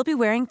essentials you'll be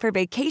wearing for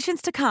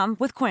vacations to come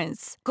with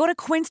Quince. Go to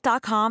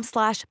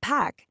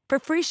quince.com/pack for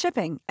free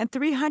shipping and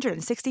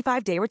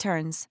 365-day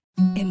returns.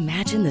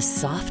 Imagine the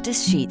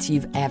softest sheets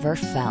you've ever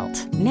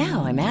felt.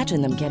 Now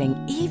imagine them getting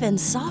even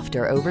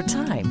softer over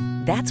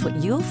time. That's what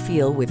you'll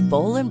feel with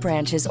Boll &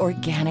 Branch's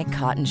organic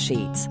cotton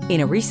sheets.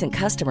 In a recent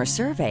customer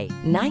survey,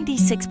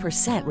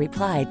 96%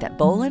 replied that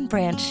Boll &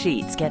 Branch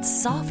sheets get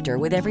softer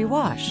with every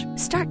wash.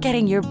 Start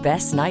getting your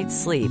best night's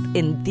sleep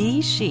in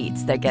these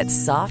sheets that get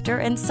softer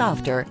and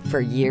softer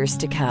for years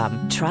to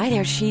come. Try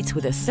their sheets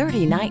with a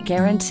 30-night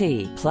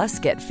guarantee. Plus,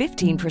 get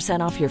 15%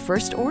 off your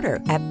first order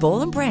at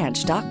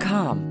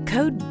bollandbranch.com.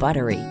 Code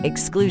BUTTERY.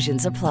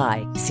 Exclusions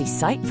apply. See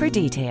site for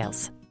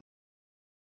details.